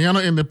 You ain't got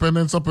no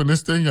independence up in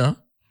this thing, yeah?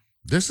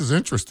 This is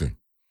interesting.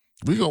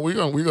 We're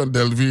gonna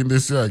delve in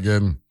this year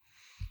again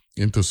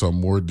into some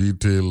more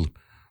detail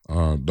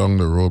down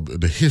the road.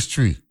 The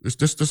history. This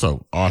is an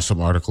awesome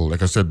article.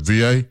 Like I said,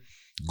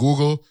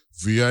 Google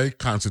VI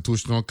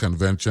Constitutional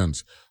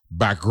Conventions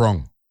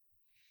background.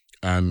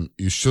 And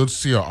you should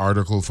see an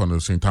article from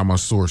the St.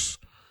 Thomas source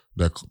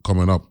that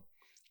coming up,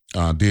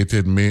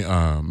 dated May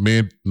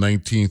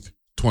 19th,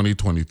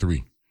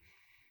 2023.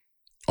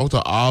 Out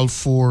of all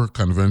 4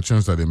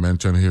 conventions that they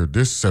mentioned here,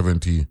 this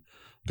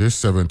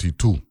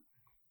 72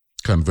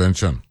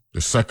 convention, the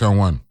second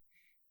one,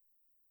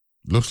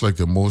 looks like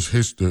the most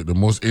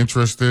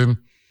interesting,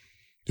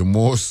 the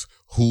most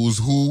who's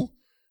who.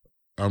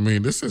 I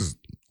mean, this is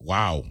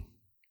wow.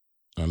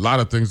 A lot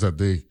of things that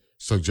they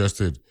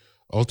suggested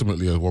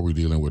ultimately is what we're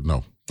dealing with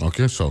now.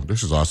 Okay, so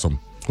this is awesome.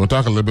 We'll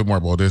talk a little bit more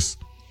about this.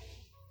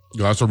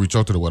 You also reach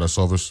out to the weather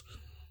service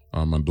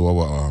and do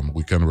our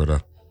weekend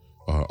weather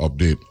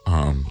update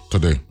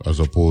today as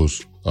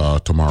opposed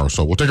tomorrow.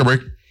 So we'll take a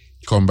break,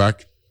 come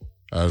back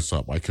as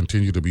I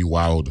continue to be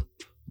wowed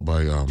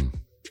by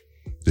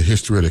the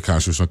history of the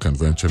Constitutional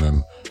Convention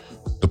and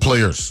the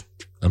players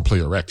and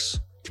playerettes,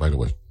 by the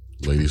way,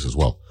 ladies as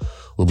well.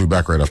 We'll be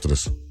back right after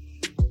this.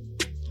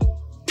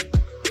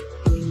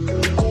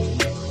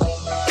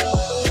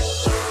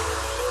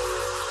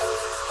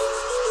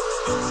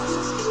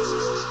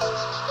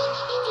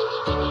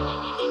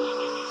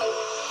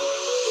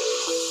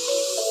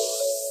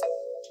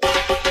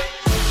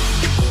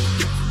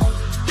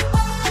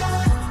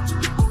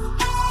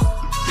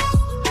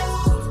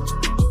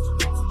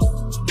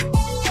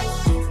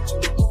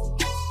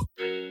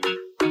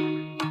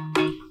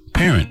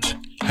 Parent,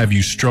 have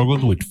you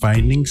struggled with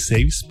finding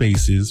safe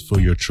spaces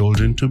for your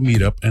children to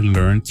meet up and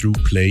learn through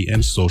play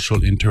and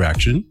social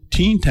interaction?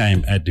 Teen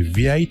Time at the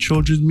VI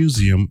Children's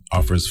Museum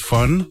offers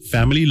fun,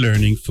 family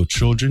learning for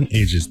children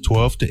ages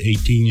 12 to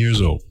 18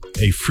 years old.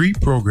 A free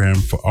program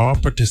for all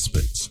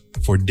participants.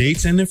 For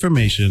dates and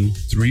information,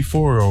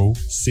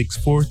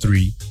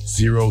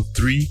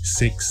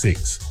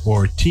 340-643-0366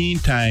 or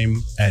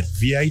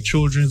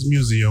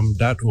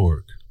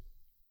teentime@vichildrensmuseum.org.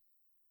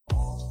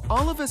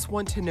 All of us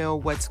want to know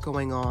what's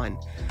going on,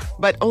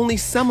 but only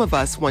some of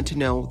us want to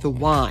know the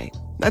why.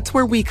 That's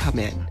where we come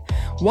in.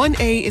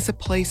 1A is a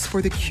place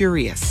for the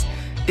curious.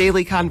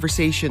 Daily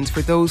conversations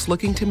for those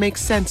looking to make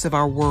sense of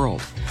our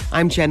world.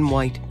 I'm Jen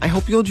White. I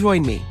hope you'll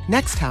join me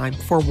next time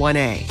for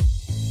 1A.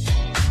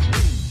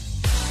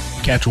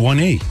 Catch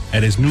 1A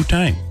at its new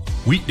time,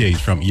 weekdays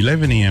from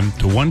 11 a.m.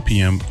 to 1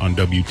 p.m. on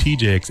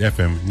WTJX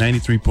FM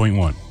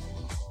 93.1.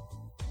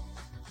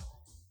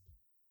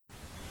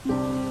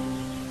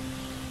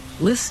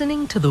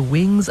 Listening to the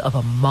wings of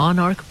a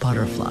monarch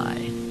butterfly.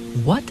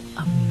 What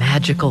a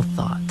magical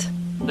thought.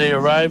 They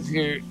arrive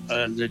here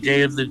on the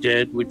Day of the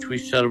Dead, which we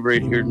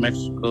celebrate here in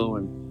Mexico,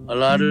 and a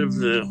lot of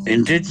the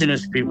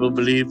indigenous people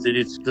believe that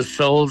it's the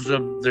souls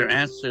of their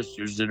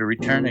ancestors that are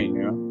returning,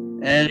 you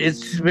know? And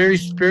it's very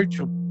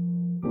spiritual.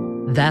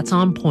 That's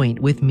On Point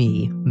with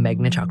me,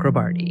 Meghna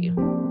Chakrabarti.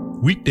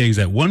 Weekdays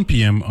at 1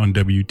 p.m. on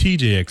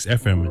WTJX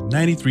FM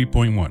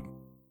 93.1.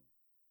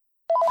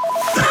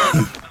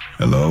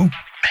 Hello? Man,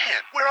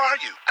 where are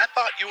you? I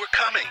thought you were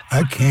coming.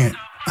 I can't.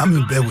 I'm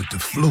in bed with the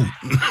flu. The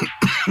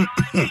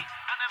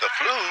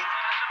flu?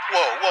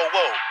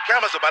 Whoa.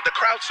 Grandma's about to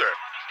crowd surf.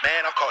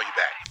 Man, I'll call you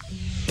back.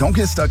 Don't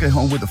get stuck at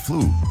home with the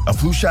flu. A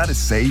flu shot is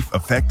safe,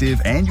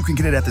 effective, and you can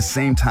get it at the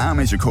same time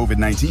as your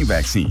COVID-19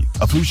 vaccine.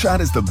 A flu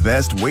shot is the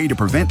best way to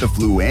prevent the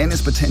flu and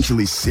its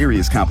potentially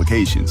serious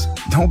complications.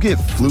 Don't get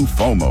flu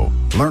FOMO.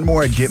 Learn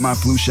more at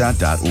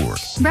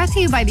getmyflushot.org. Brought to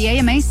you by the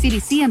AMA,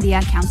 CDC, and the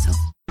Ad Council.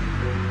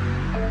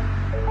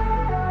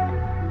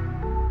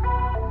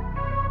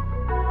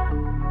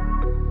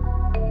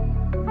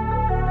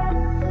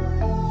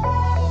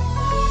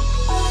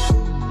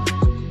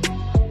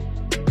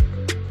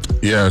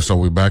 Yeah, so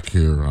we're back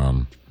here. I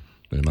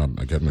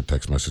get my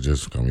text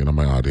messages.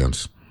 My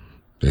audience,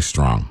 they're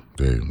strong.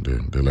 They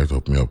like to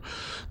hook me up.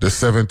 The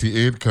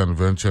 78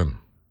 convention,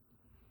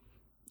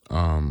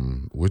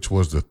 which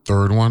was the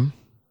third one.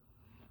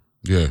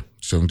 Yeah,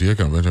 78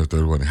 convention, the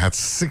third one. It had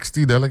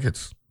 60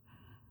 delegates.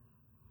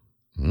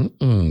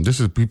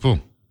 This is people,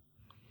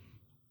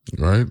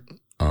 right?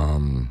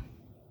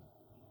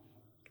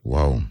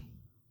 Wow.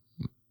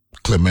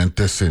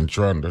 Clemente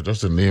Cintron. They're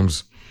just the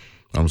names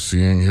I'm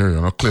seeing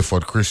here,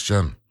 Clifford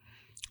Christian,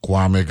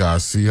 Kwame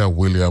Garcia,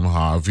 William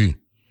Harvey.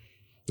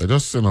 They're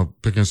just,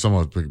 picking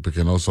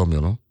out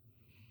some,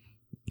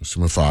 See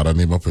my father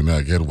name up in there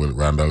again with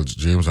Randall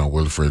James and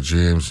Wilfred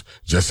James,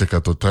 Jessica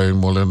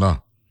Totain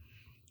Molina,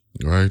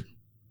 right?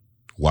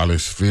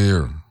 Wallace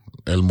Fear,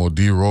 Elmo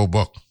D.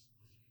 Roebuck,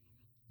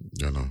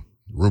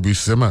 Ruby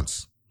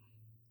Simmons,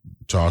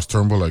 Charles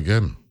Turnbull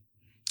again,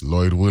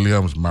 Lloyd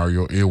Williams,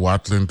 Mario A.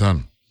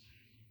 Watlington.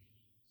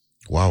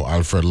 Wow,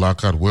 Alfred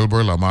Lockhart,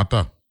 Wilbur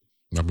Lamata.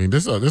 I mean,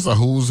 this a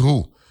who's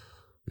who.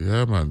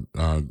 Yeah, man.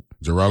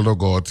 Geraldo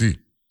Gorty.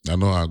 I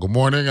know. Good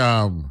morning,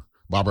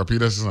 Barbara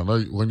Peterson. I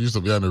know when you used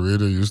to be on the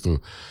radio, you used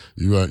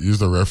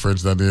to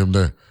reference that name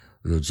there.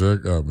 You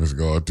check, Miss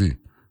Gorty,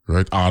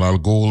 right?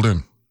 Arnold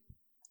Golden.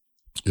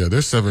 Yeah,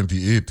 there's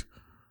 78.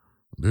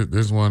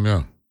 This one,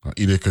 yeah.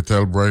 Ide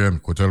Quetel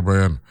Bryan.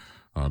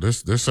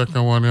 This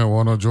second one, yeah,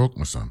 wanna joke,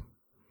 my son.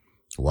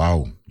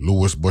 Wow,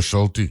 Louis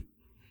Bushelty.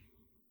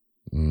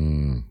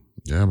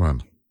 Yeah,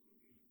 man.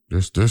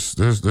 This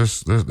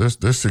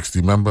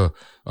 60 member,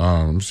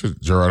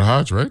 Gerald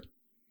Hodge, right?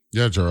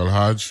 Yeah, Gerald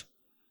Hodge.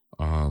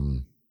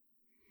 You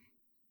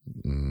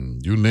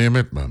name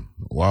it, man.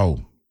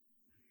 Wow.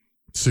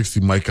 60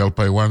 Michael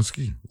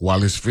Paiwanski,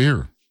 Wallace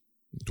Fear.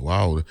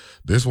 Wow.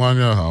 This one,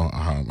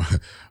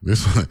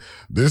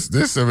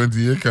 this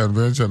 78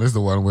 convention is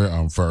the one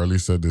where Farley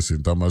said the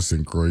St. Thomas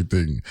St. Croix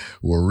thing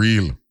were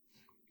real.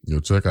 You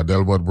check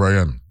Adelbert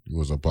Bryan. He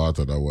was a part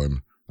of that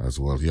one as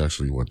well. He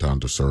actually went on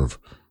to serve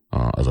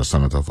as a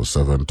senator for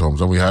 7 terms.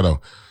 And we had a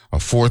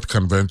fourth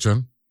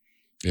convention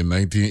in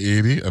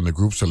 1980, and the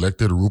group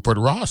selected Rupert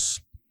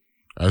Ross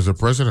as the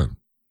president.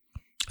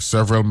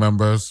 Several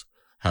members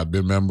had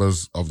been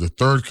members of the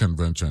third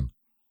convention,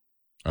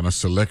 and a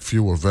select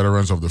few were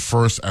veterans of the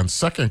first and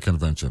second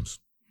conventions.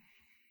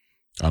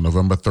 On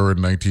November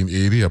 3rd,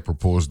 1980, a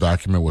proposed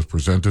document was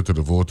presented to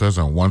the voters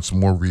and once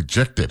more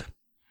rejected.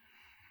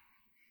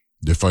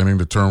 Defining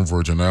the term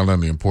Virgin Island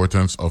and the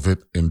importance of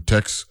it in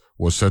text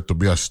was said to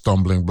be a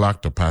stumbling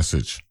block to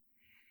passage.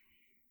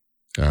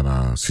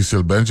 And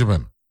Cecil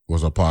Benjamin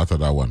was a part of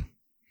that one.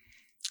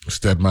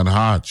 Stedman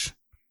Hodge,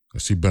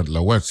 C. Bent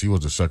Lawetz, he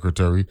was the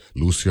secretary.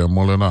 Lucia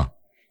Molina,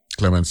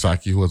 Clement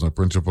Saki, who was a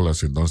principal at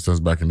St. Dunstan's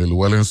back in the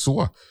Llewellyn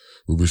Sewer.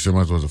 Ruby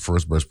Simmons was the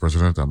first vice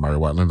president, and Mary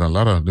Watland and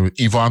Lara.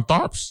 Yvonne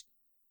Tharps,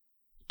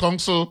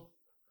 council.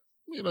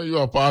 You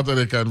were part of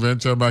the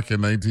convention back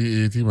in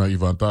 1980, man.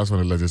 Yvonne Tharps from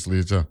the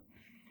legislature.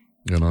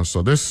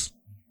 So this,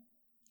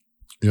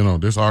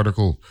 this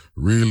article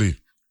really,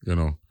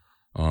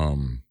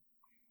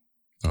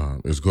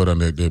 is good.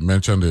 And they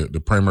mentioned the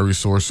primary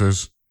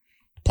sources.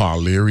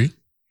 Paul Leary,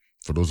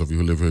 for those of you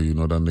who live here, you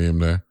know that name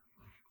there.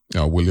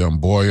 William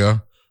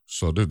Boyer.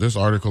 So this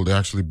article, they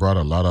actually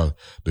brought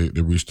they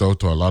reached out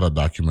to a lot of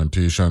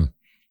documentation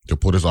to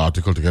put this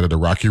article together. The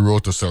Rocky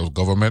Road to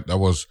Self-Government, that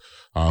was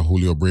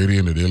Julio Brady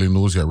in the Daily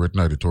News. He had written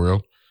an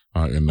editorial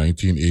in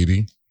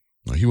 1980.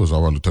 He was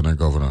our lieutenant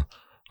governor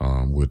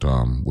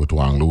with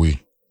Wang Louis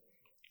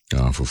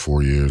for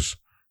 4 years.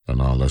 And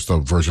all that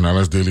stuff. Virgin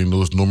Islands Daily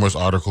News, numerous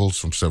articles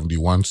from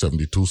 71,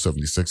 72,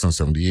 76, and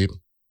 78.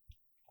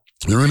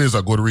 It really is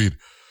a good read.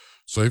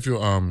 So if you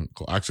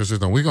go access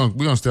it, and we're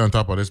gonna stay on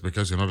top of this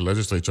because the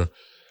legislature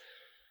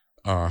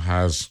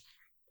has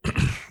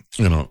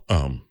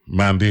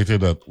mandated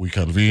that we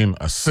convene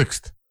a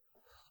 6th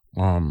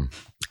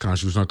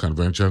constitutional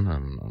convention,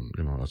 and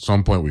at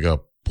some point we got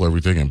to put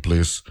everything in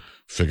place,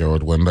 figure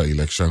out when the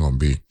election gonna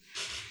be,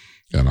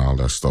 and all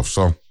that stuff.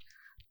 So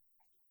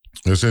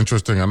it's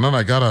interesting. And then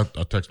I got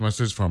a text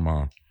message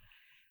from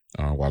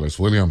Wallace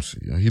Williams.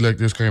 He liked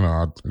these kind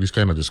of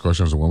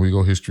discussions, and when we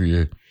go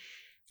history,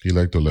 he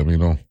liked to let me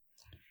know.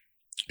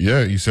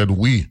 Yeah, he said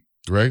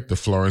the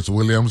Florence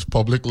Williams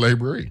Public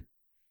Library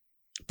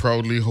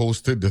proudly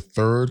hosted the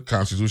 3rd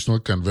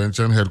Constitutional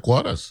Convention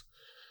headquarters.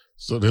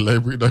 So the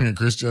library down in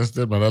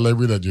Christiansted, but that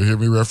library that you hear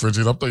me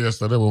referencing up to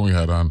yesterday when we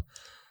had on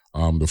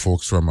the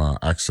folks from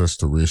Access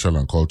to Racial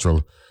and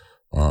Cultural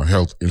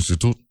Health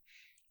Institute,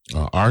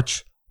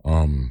 ARCH.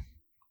 I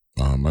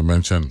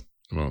mentioned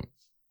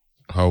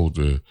how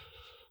the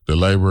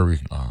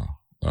library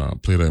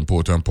played an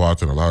important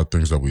part in a lot of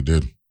things that we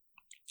did,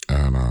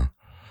 and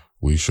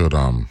we should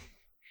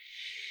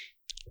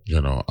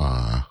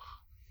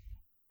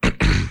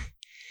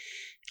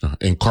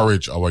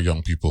encourage our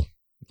young people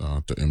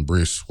to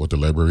embrace what the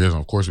library is.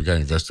 And of course, we got to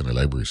invest in the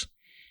libraries.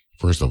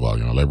 First of all,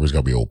 libraries got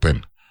to be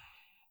open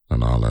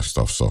and all that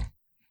stuff. So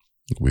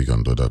we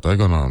can do that. I'm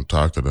gonna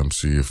talk to them,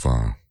 see if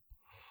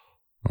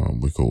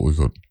we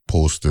could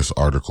post this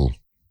article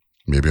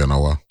maybe on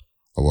our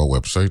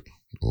website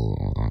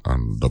or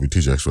on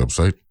WTJX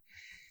website,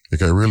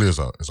 because it really is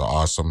an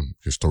awesome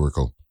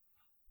historical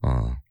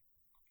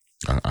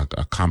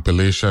a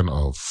compilation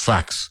of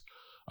facts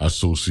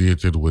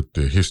associated with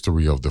the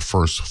history of the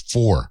first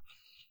 4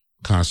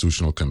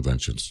 constitutional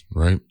conventions,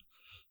 right?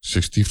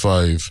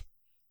 65,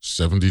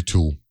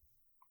 72,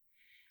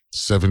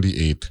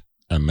 78,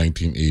 and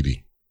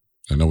 1980.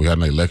 And then we had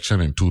an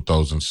election in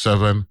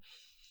 2007,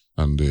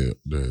 and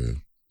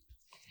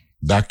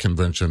that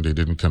convention, they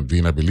didn't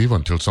convene, I believe,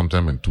 until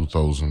sometime in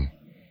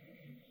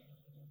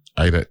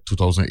either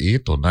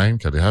 2008 or 9,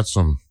 because they had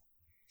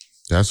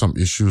some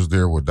issues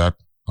there with that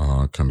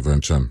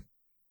convention.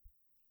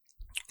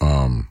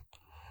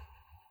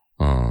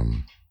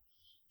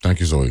 Thank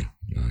you, Zoe.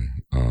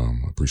 I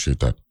appreciate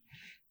that.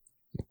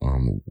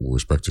 With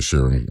respect to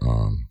sharing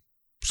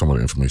some of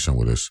the information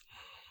with us.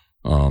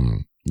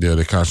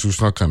 The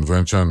Constitutional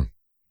Convention.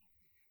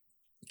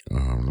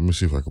 Let me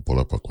see if I can pull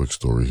up a quick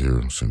story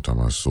here. St.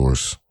 Thomas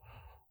source.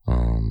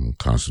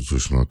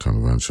 Constitutional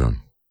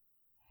Convention.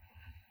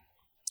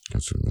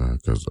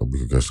 Because we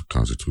could guess the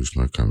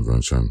Constitutional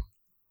Convention.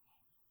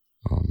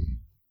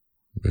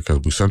 Because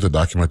we sent the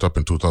document up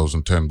in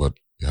 2010, but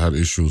it had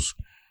issues,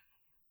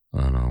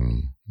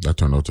 and that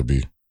turned out to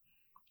be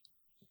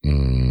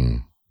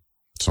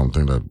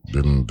something that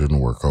didn't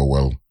work out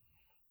well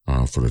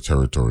for the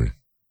territory.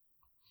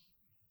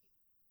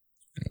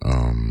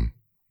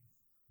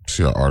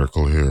 See an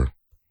article here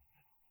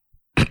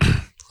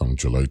from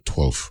July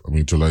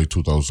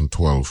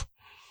 2012,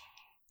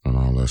 and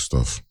all that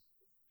stuff.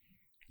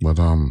 But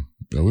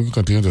we can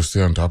continue to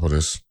stay on top of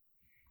this,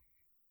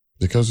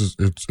 because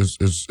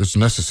it's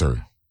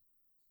necessary.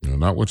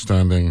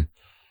 Notwithstanding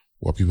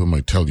what people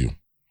might tell you,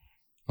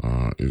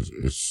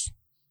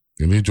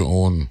 you need your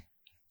own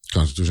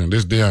constitution.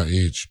 This day and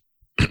age,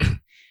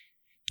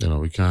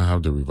 we can't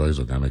have the Revised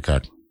Organic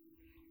Act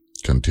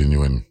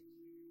continuing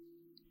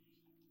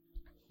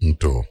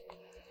into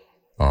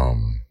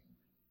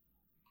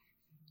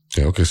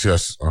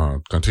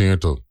continue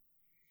to.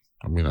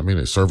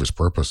 It served its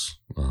purpose.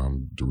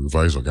 The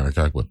Revised Organic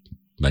Act,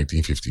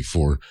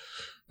 1954.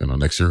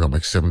 Next year, gonna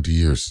make 70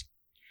 years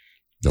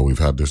that we've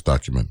had this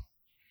document.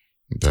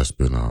 That's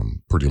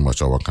been pretty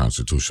much our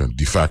constitution,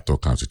 de facto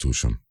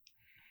constitution.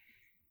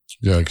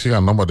 Yeah, I see a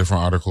number of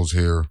different articles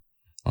here.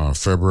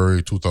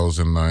 February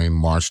 2009,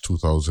 March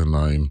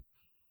 2009.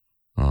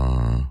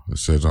 It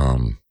says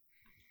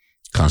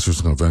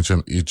Constitutional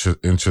Convention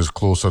inches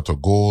closer to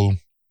goal.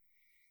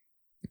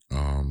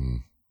 Let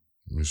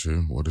me see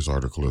what this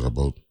article is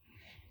about.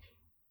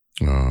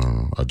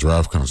 A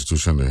draft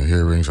constitution, the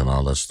hearings and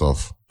all that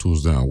stuff,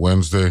 Tuesday and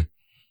Wednesday.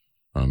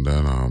 And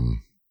then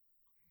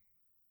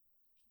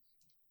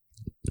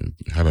it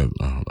had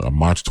a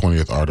March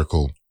 20th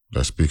article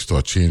that speaks to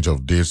a change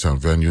of dates and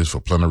venues for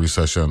plenary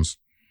sessions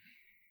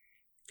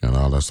and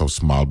all that stuff.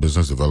 Small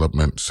Business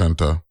Development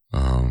Center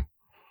and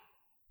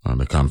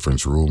the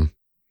conference room.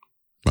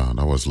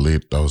 That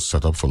was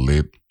set up for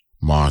late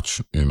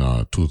March in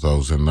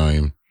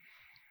 2009.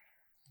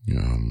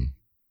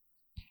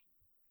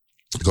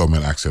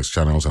 Government access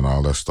channels and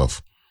all that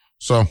stuff.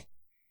 So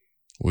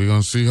we're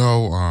gonna see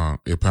how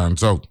it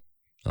pans out.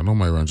 I know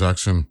Myron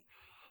Jackson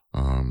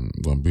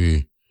gonna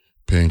be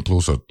paying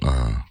close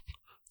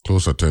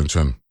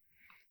attention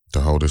to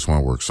how this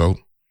one works out.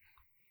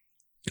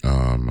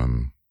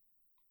 And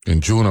in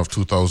June of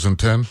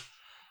 2010,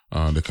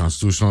 the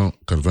Constitutional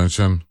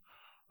Convention,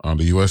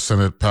 the U.S.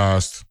 Senate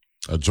passed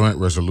a joint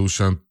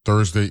resolution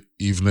Thursday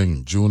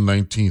evening, June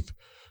 19th,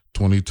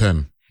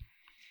 2010,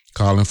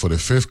 calling for the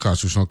 5th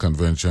Constitutional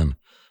Convention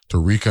to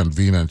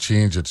reconvene and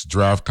change its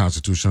draft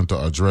constitution to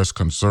address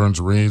concerns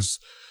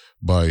raised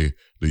by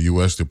the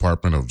U.S.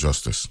 Department of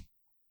Justice.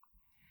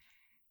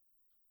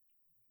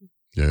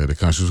 Yeah, the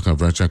Constitutional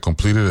Convention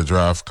completed a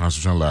draft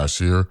constitution last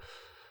year.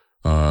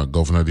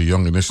 Governor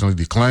DeYoung initially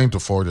declined to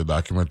forward the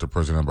document to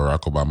President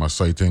Barack Obama,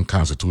 citing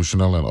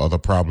constitutional and other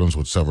problems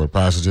with several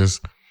passages.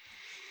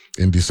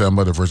 In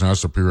December, the Virginia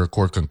Superior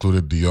Court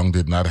concluded DeYoung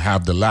did not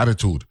have the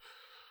latitude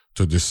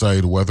to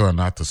decide whether or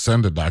not to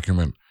send the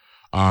document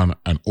on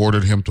and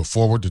ordered him to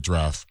forward the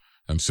draft.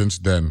 And since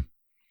then,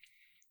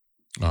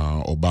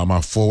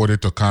 Obama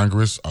forwarded to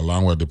Congress,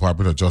 along with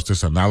Department of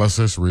Justice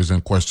analysis,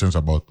 raising questions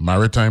about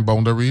maritime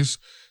boundaries,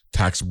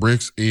 tax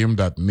breaks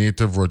aimed at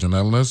native Virgin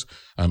Islanders,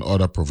 and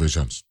other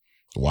provisions.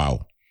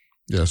 Wow.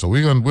 Yeah, so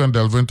we're gonna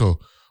delve into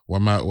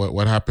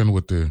what happened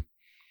with the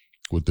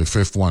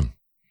fifth one,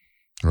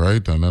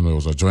 right? And then there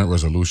was a joint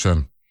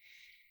resolution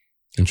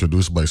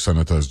introduced by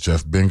Senators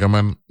Jeff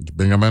Bingaman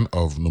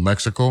of New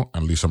Mexico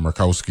and Lisa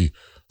Murkowski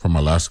from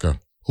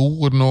Alaska. Who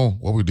would know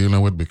what we're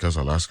dealing with? Because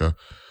Alaska,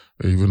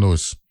 even though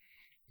it's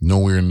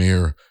nowhere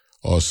near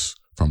us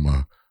from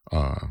a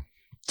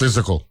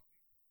physical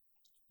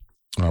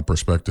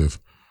perspective,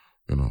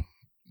 you know,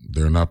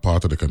 they're not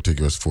part of the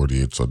contiguous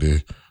 48, so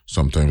they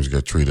sometimes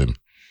get treated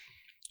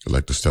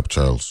like the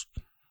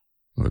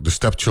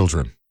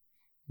stepchildren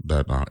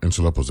that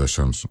insular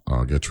possessions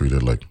get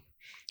treated like.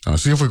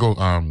 See if we go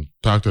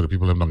talk to the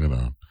people in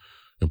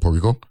Puerto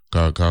Rico,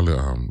 call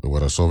the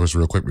weather service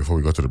real quick before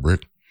we go to the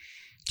break,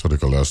 so they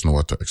can let us know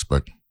what to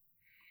expect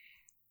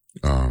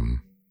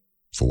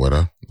for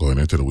weather going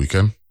into the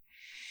weekend.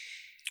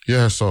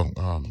 Yeah, so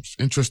it's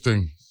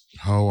interesting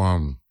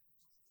how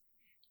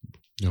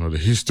the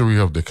history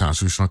of the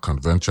Constitutional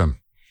Convention,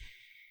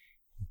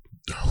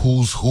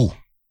 who's who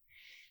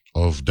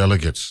of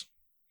delegates,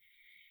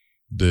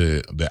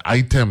 the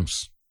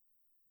items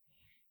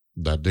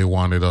that they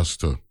wanted us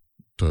to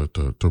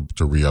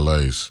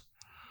realize,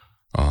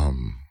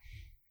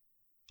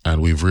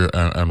 and we've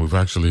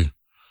actually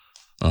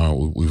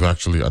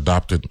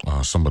adopted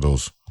some of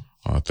those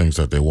things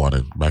that they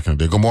wanted back in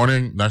the day. Good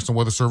morning, National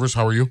Weather Service.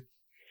 How are you?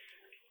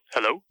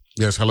 Hello.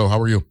 Yes, hello. How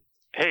are you?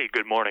 Hey,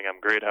 good morning. I'm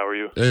great. How are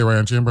you? Hey,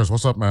 Ryan Chambers.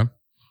 What's up, man?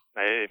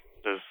 Hey,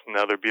 there's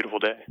another beautiful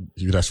day.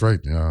 That's right.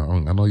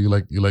 I know you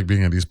like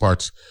being in these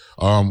parts.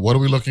 What are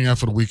we looking at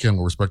for the weekend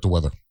with respect to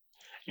weather?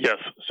 Yes.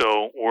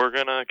 So we're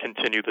going to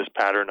continue this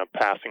pattern of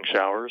passing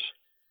showers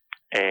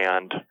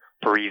and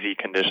breezy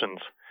conditions.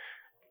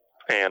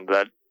 And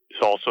that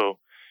is also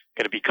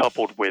going to be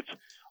coupled with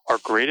our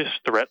greatest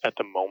threat at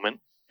the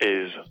moment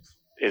is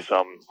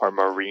our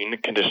marine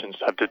conditions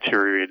have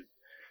deteriorated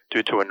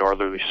due to a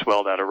northerly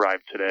swell that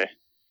arrived today.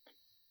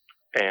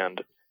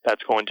 And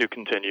that's going to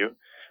continue.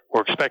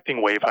 We're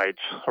expecting wave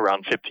heights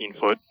around 15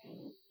 foot.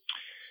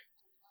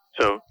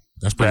 So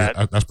that's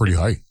pretty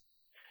high.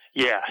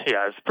 Yeah,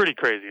 it's pretty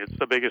crazy. It's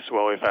the biggest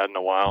swell we've had in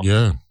a while.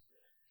 Yeah.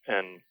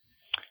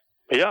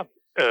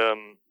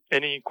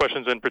 Any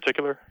questions in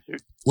particular?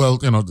 Well,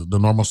 the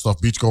normal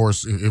stuff.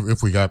 Beachgoers,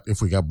 if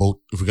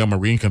we got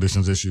marine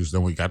conditions issues,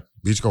 then we got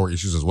beachgoer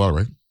issues as well,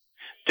 right?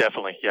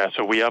 Definitely, yeah.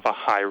 So we have a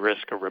high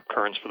risk of rip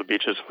currents for the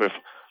beaches with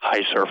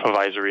high surf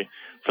advisory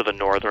for the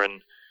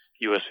northern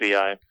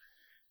USVI.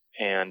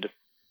 And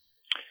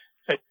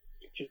hey,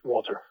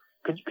 Walter,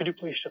 could you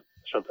please shut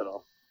that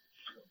off?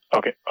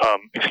 Okay.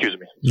 Excuse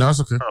me. No,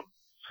 it's okay.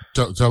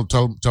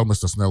 Tell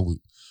Mr. Snell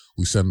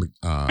we send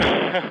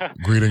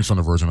greetings from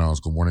the Virgin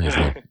Islands. Good morning as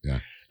well. Yeah.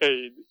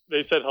 Hey,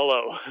 they said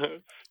hello.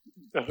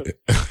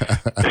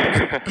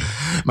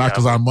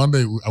 Because on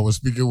Monday I was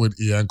speaking with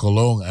Ian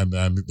Colon,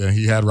 and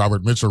he had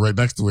Robert Mitchell right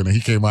next to it, and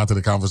he came on to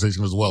the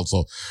conversation as well.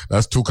 So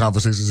that's two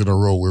conversations in a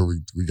row where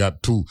we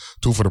got two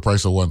for the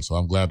price of one. So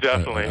I'm glad.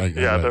 Definitely,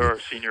 they're our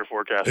senior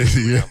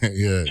forecasters.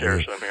 yeah,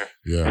 cherish them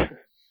here.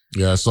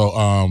 Yeah. So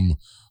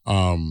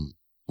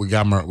we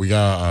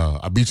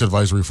got a beach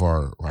advisory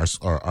for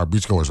our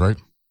beachgoers, right?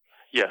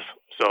 Yes.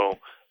 So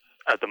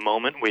at the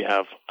moment we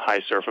have high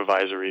surf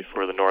advisory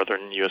for the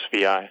northern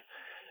USVI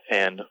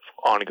and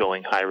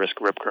ongoing high risk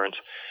rip currents.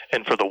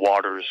 And for the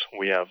waters,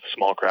 we have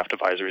small craft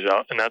advisories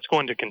out, and that's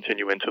going to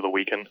continue into the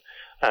weekend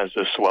as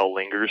the swell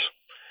lingers.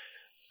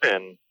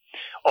 And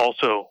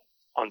also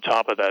on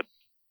top of that,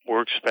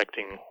 we're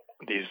expecting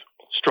these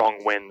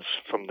strong winds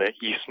from the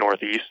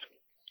east-northeast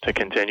to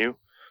continue.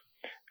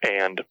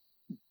 And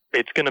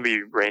it's going to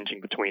be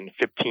ranging between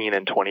 15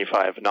 and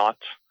 25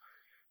 knots.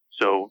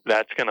 So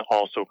that's going to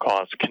also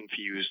cause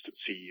confused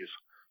seas.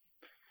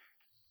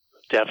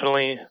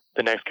 Definitely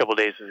the next couple of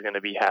days is going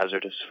to be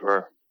hazardous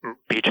for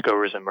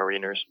beachgoers and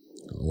mariners.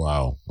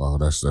 Wow,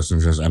 that's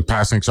interesting. And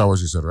passing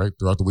showers, you said, right?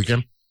 Throughout the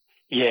weekend?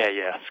 Yeah.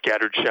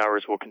 Scattered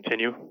showers will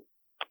continue,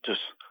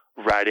 just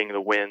riding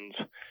the winds.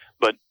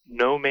 But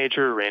no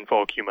major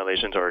rainfall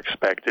accumulations are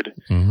expected.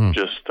 Mm-hmm.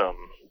 Just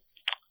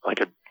like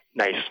a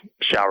nice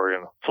shower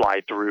and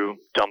fly through,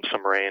 dump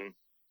some rain,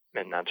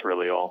 and that's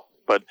really all.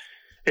 But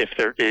if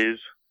there is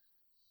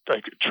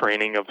like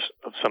training of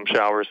some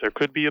showers, there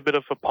could be a bit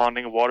of a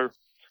ponding of water,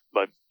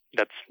 but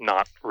that's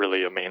not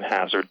really a main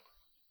hazard.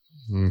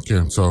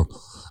 Okay, so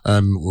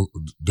And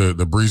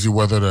the breezy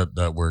weather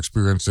that we're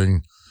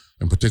experiencing,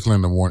 in particular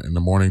in the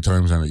morning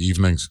times and the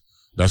evenings,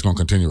 that's going to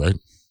continue, right?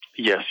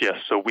 Yes.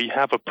 So we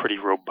have a pretty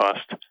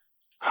robust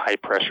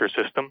high-pressure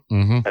system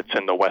that's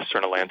in the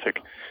western Atlantic.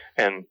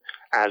 And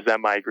as that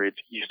migrates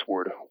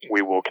eastward,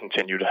 we will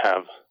continue to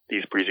have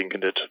these breezing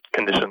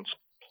conditions.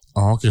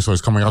 Oh, okay. So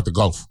it's coming out the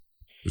Gulf.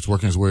 It's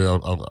working its way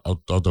out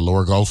the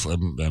lower Gulf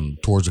and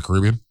towards the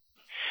Caribbean?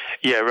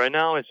 Yeah, right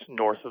now it's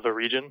north of the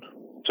region.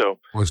 So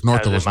it's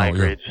north of us now,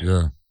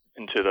 yeah.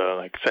 Into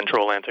the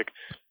central Atlantic,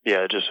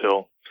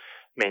 he'll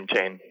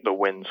maintain the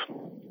winds.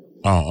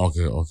 Oh,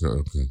 okay.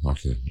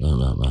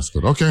 That's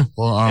good. Okay,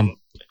 well,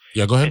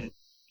 go ahead.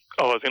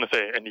 I was going to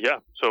say,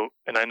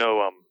 and I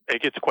know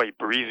it gets quite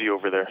breezy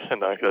over there in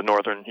the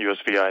northern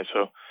USVI,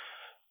 so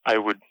I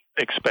would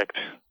expect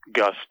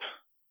gusts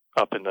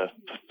up in the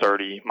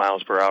 30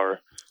 miles per hour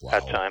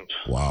at times.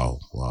 Wow.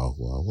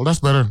 Well, that's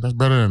better. That's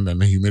better than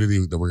the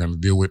humidity that we're going to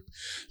deal with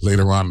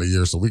later on in the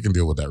year, so we can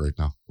deal with that right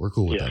now. We're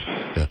cool with that.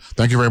 Yeah.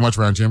 Thank you very much,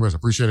 Ryan Chambers.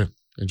 Appreciate it.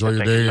 Enjoy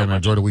your day and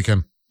enjoy the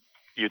weekend.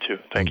 You too.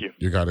 Thank you.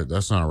 You got it.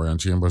 That's not Ryan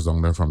Chambers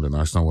down there from the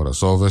National Weather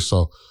Service.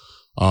 So,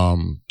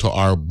 to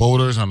our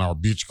boaters and our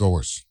beach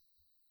goers,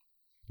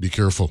 be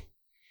careful.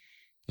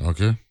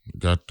 Okay? You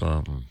got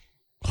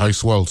high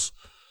swells.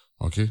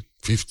 Okay?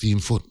 15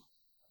 foot.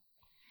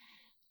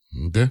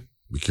 Okay?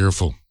 Be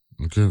careful.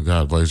 Okay? We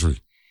got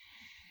advisory.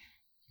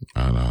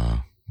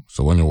 And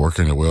so when you're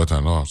working your way out,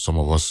 I know some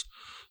of us,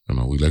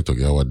 we like to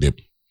get our dip.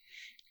 You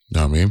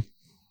know what I mean?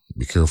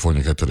 Be careful when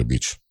you get to the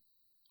beach.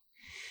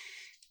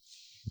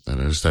 And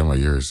at this time of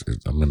year,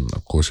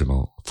 of course,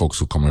 folks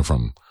who come in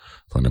from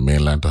the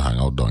mainland to hang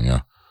out down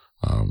here,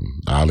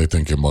 all they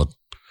thinking about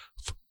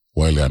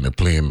while they're on the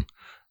plane,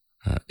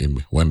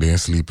 when they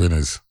ain't sleeping,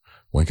 is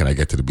when can I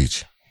get to the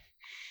beach?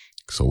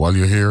 So while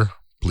you're here,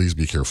 please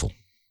be careful,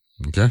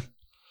 okay?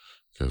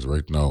 Because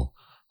right now,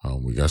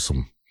 we got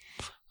some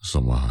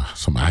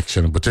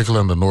action, in particular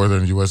in the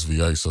northern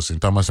USVI, so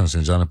St. Thomas and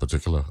St. John in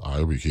particular.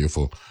 I'll be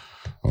careful,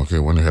 okay,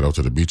 when you head out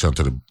to the beach and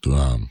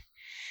to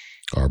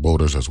our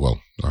boaters as well,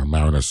 our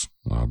mariners,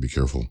 be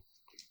careful.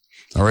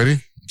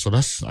 Alrighty, so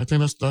I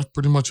think that's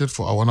pretty much it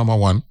for our number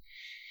one.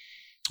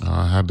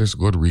 I had this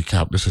good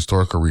recap, this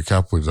historical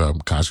recap with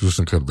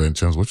Constitution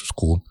Conventions, which was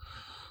cool.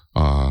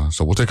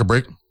 So we'll take a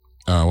break.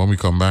 When we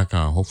come back,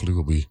 hopefully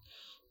we'll be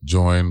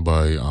joined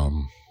by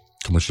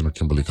Commissioner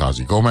Kimberly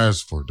Kazi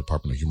Gomez for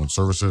Department of Human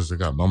Services. They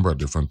got a number of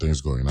different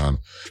things going on: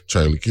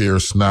 child care,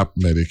 SNAP,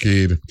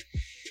 Medicaid,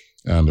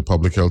 and the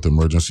public health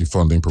emergency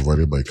funding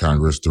provided by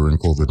Congress during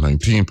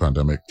COVID-19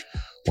 pandemic,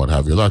 what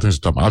have you. A lot of things.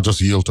 I'll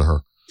just yield to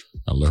her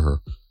and let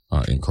her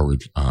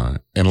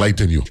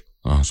enlighten you.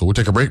 So we'll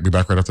take a break. Be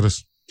back right after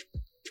this.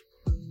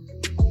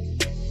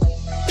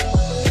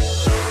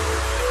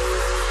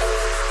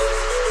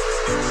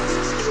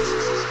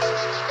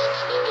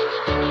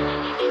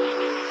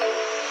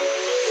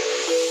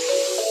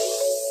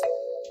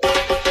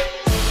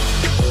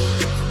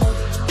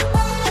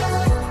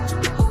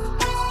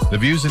 The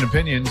views and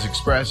opinions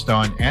expressed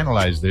on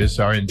Analyze This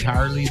are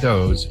entirely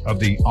those of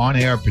the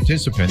on-air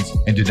participants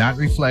and do not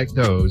reflect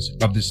those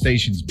of the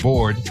station's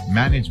board,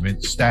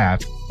 management,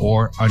 staff,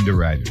 or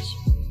underwriters.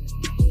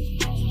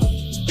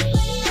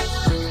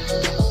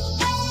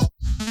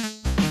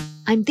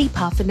 I'm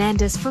Deepa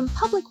Fernandez from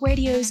Public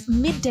Radio's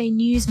Midday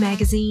News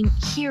magazine,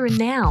 Here and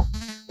Now.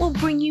 We'll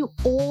bring you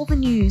all the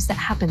news that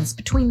happens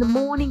between the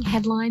morning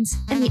headlines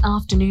and the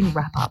afternoon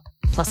wrap-up,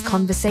 plus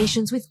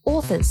conversations with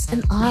authors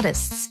and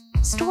artists.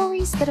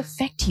 Stories that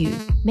affect you,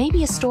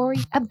 maybe a story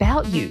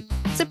about you.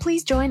 So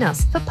please join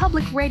us for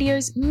Public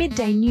Radio's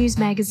Midday News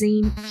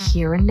magazine,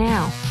 Here and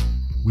Now.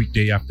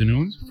 Weekday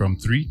afternoons from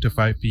 3 to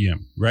 5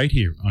 p.m. right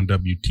here on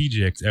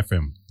WTJX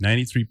FM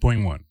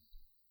 93.1.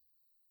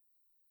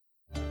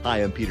 Hi,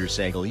 I'm Peter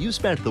Sagal. You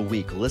spent the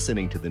week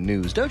listening to the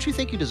news. Don't you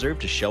think you deserve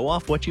to show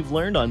off what you've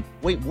learned on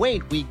Wait,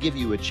 we give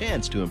you a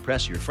chance to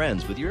impress your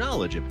friends with your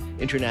knowledge of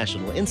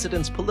international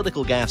incidents,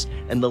 political gaffes,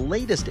 and the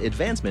latest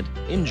advancement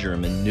in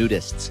German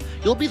nudists.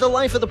 You'll be the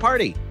life of the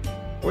party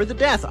or the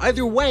death.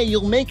 Either way,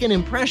 you'll make an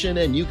impression,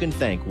 and you can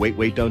thank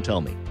Wait, Don't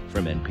Tell Me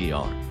from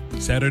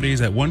NPR.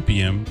 Saturdays at 1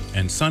 p.m.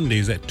 and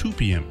Sundays at 2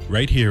 p.m.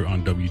 right here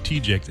on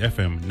WTJX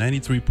FM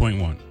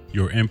 93.1,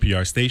 your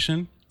NPR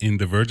station in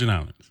the Virgin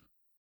Islands.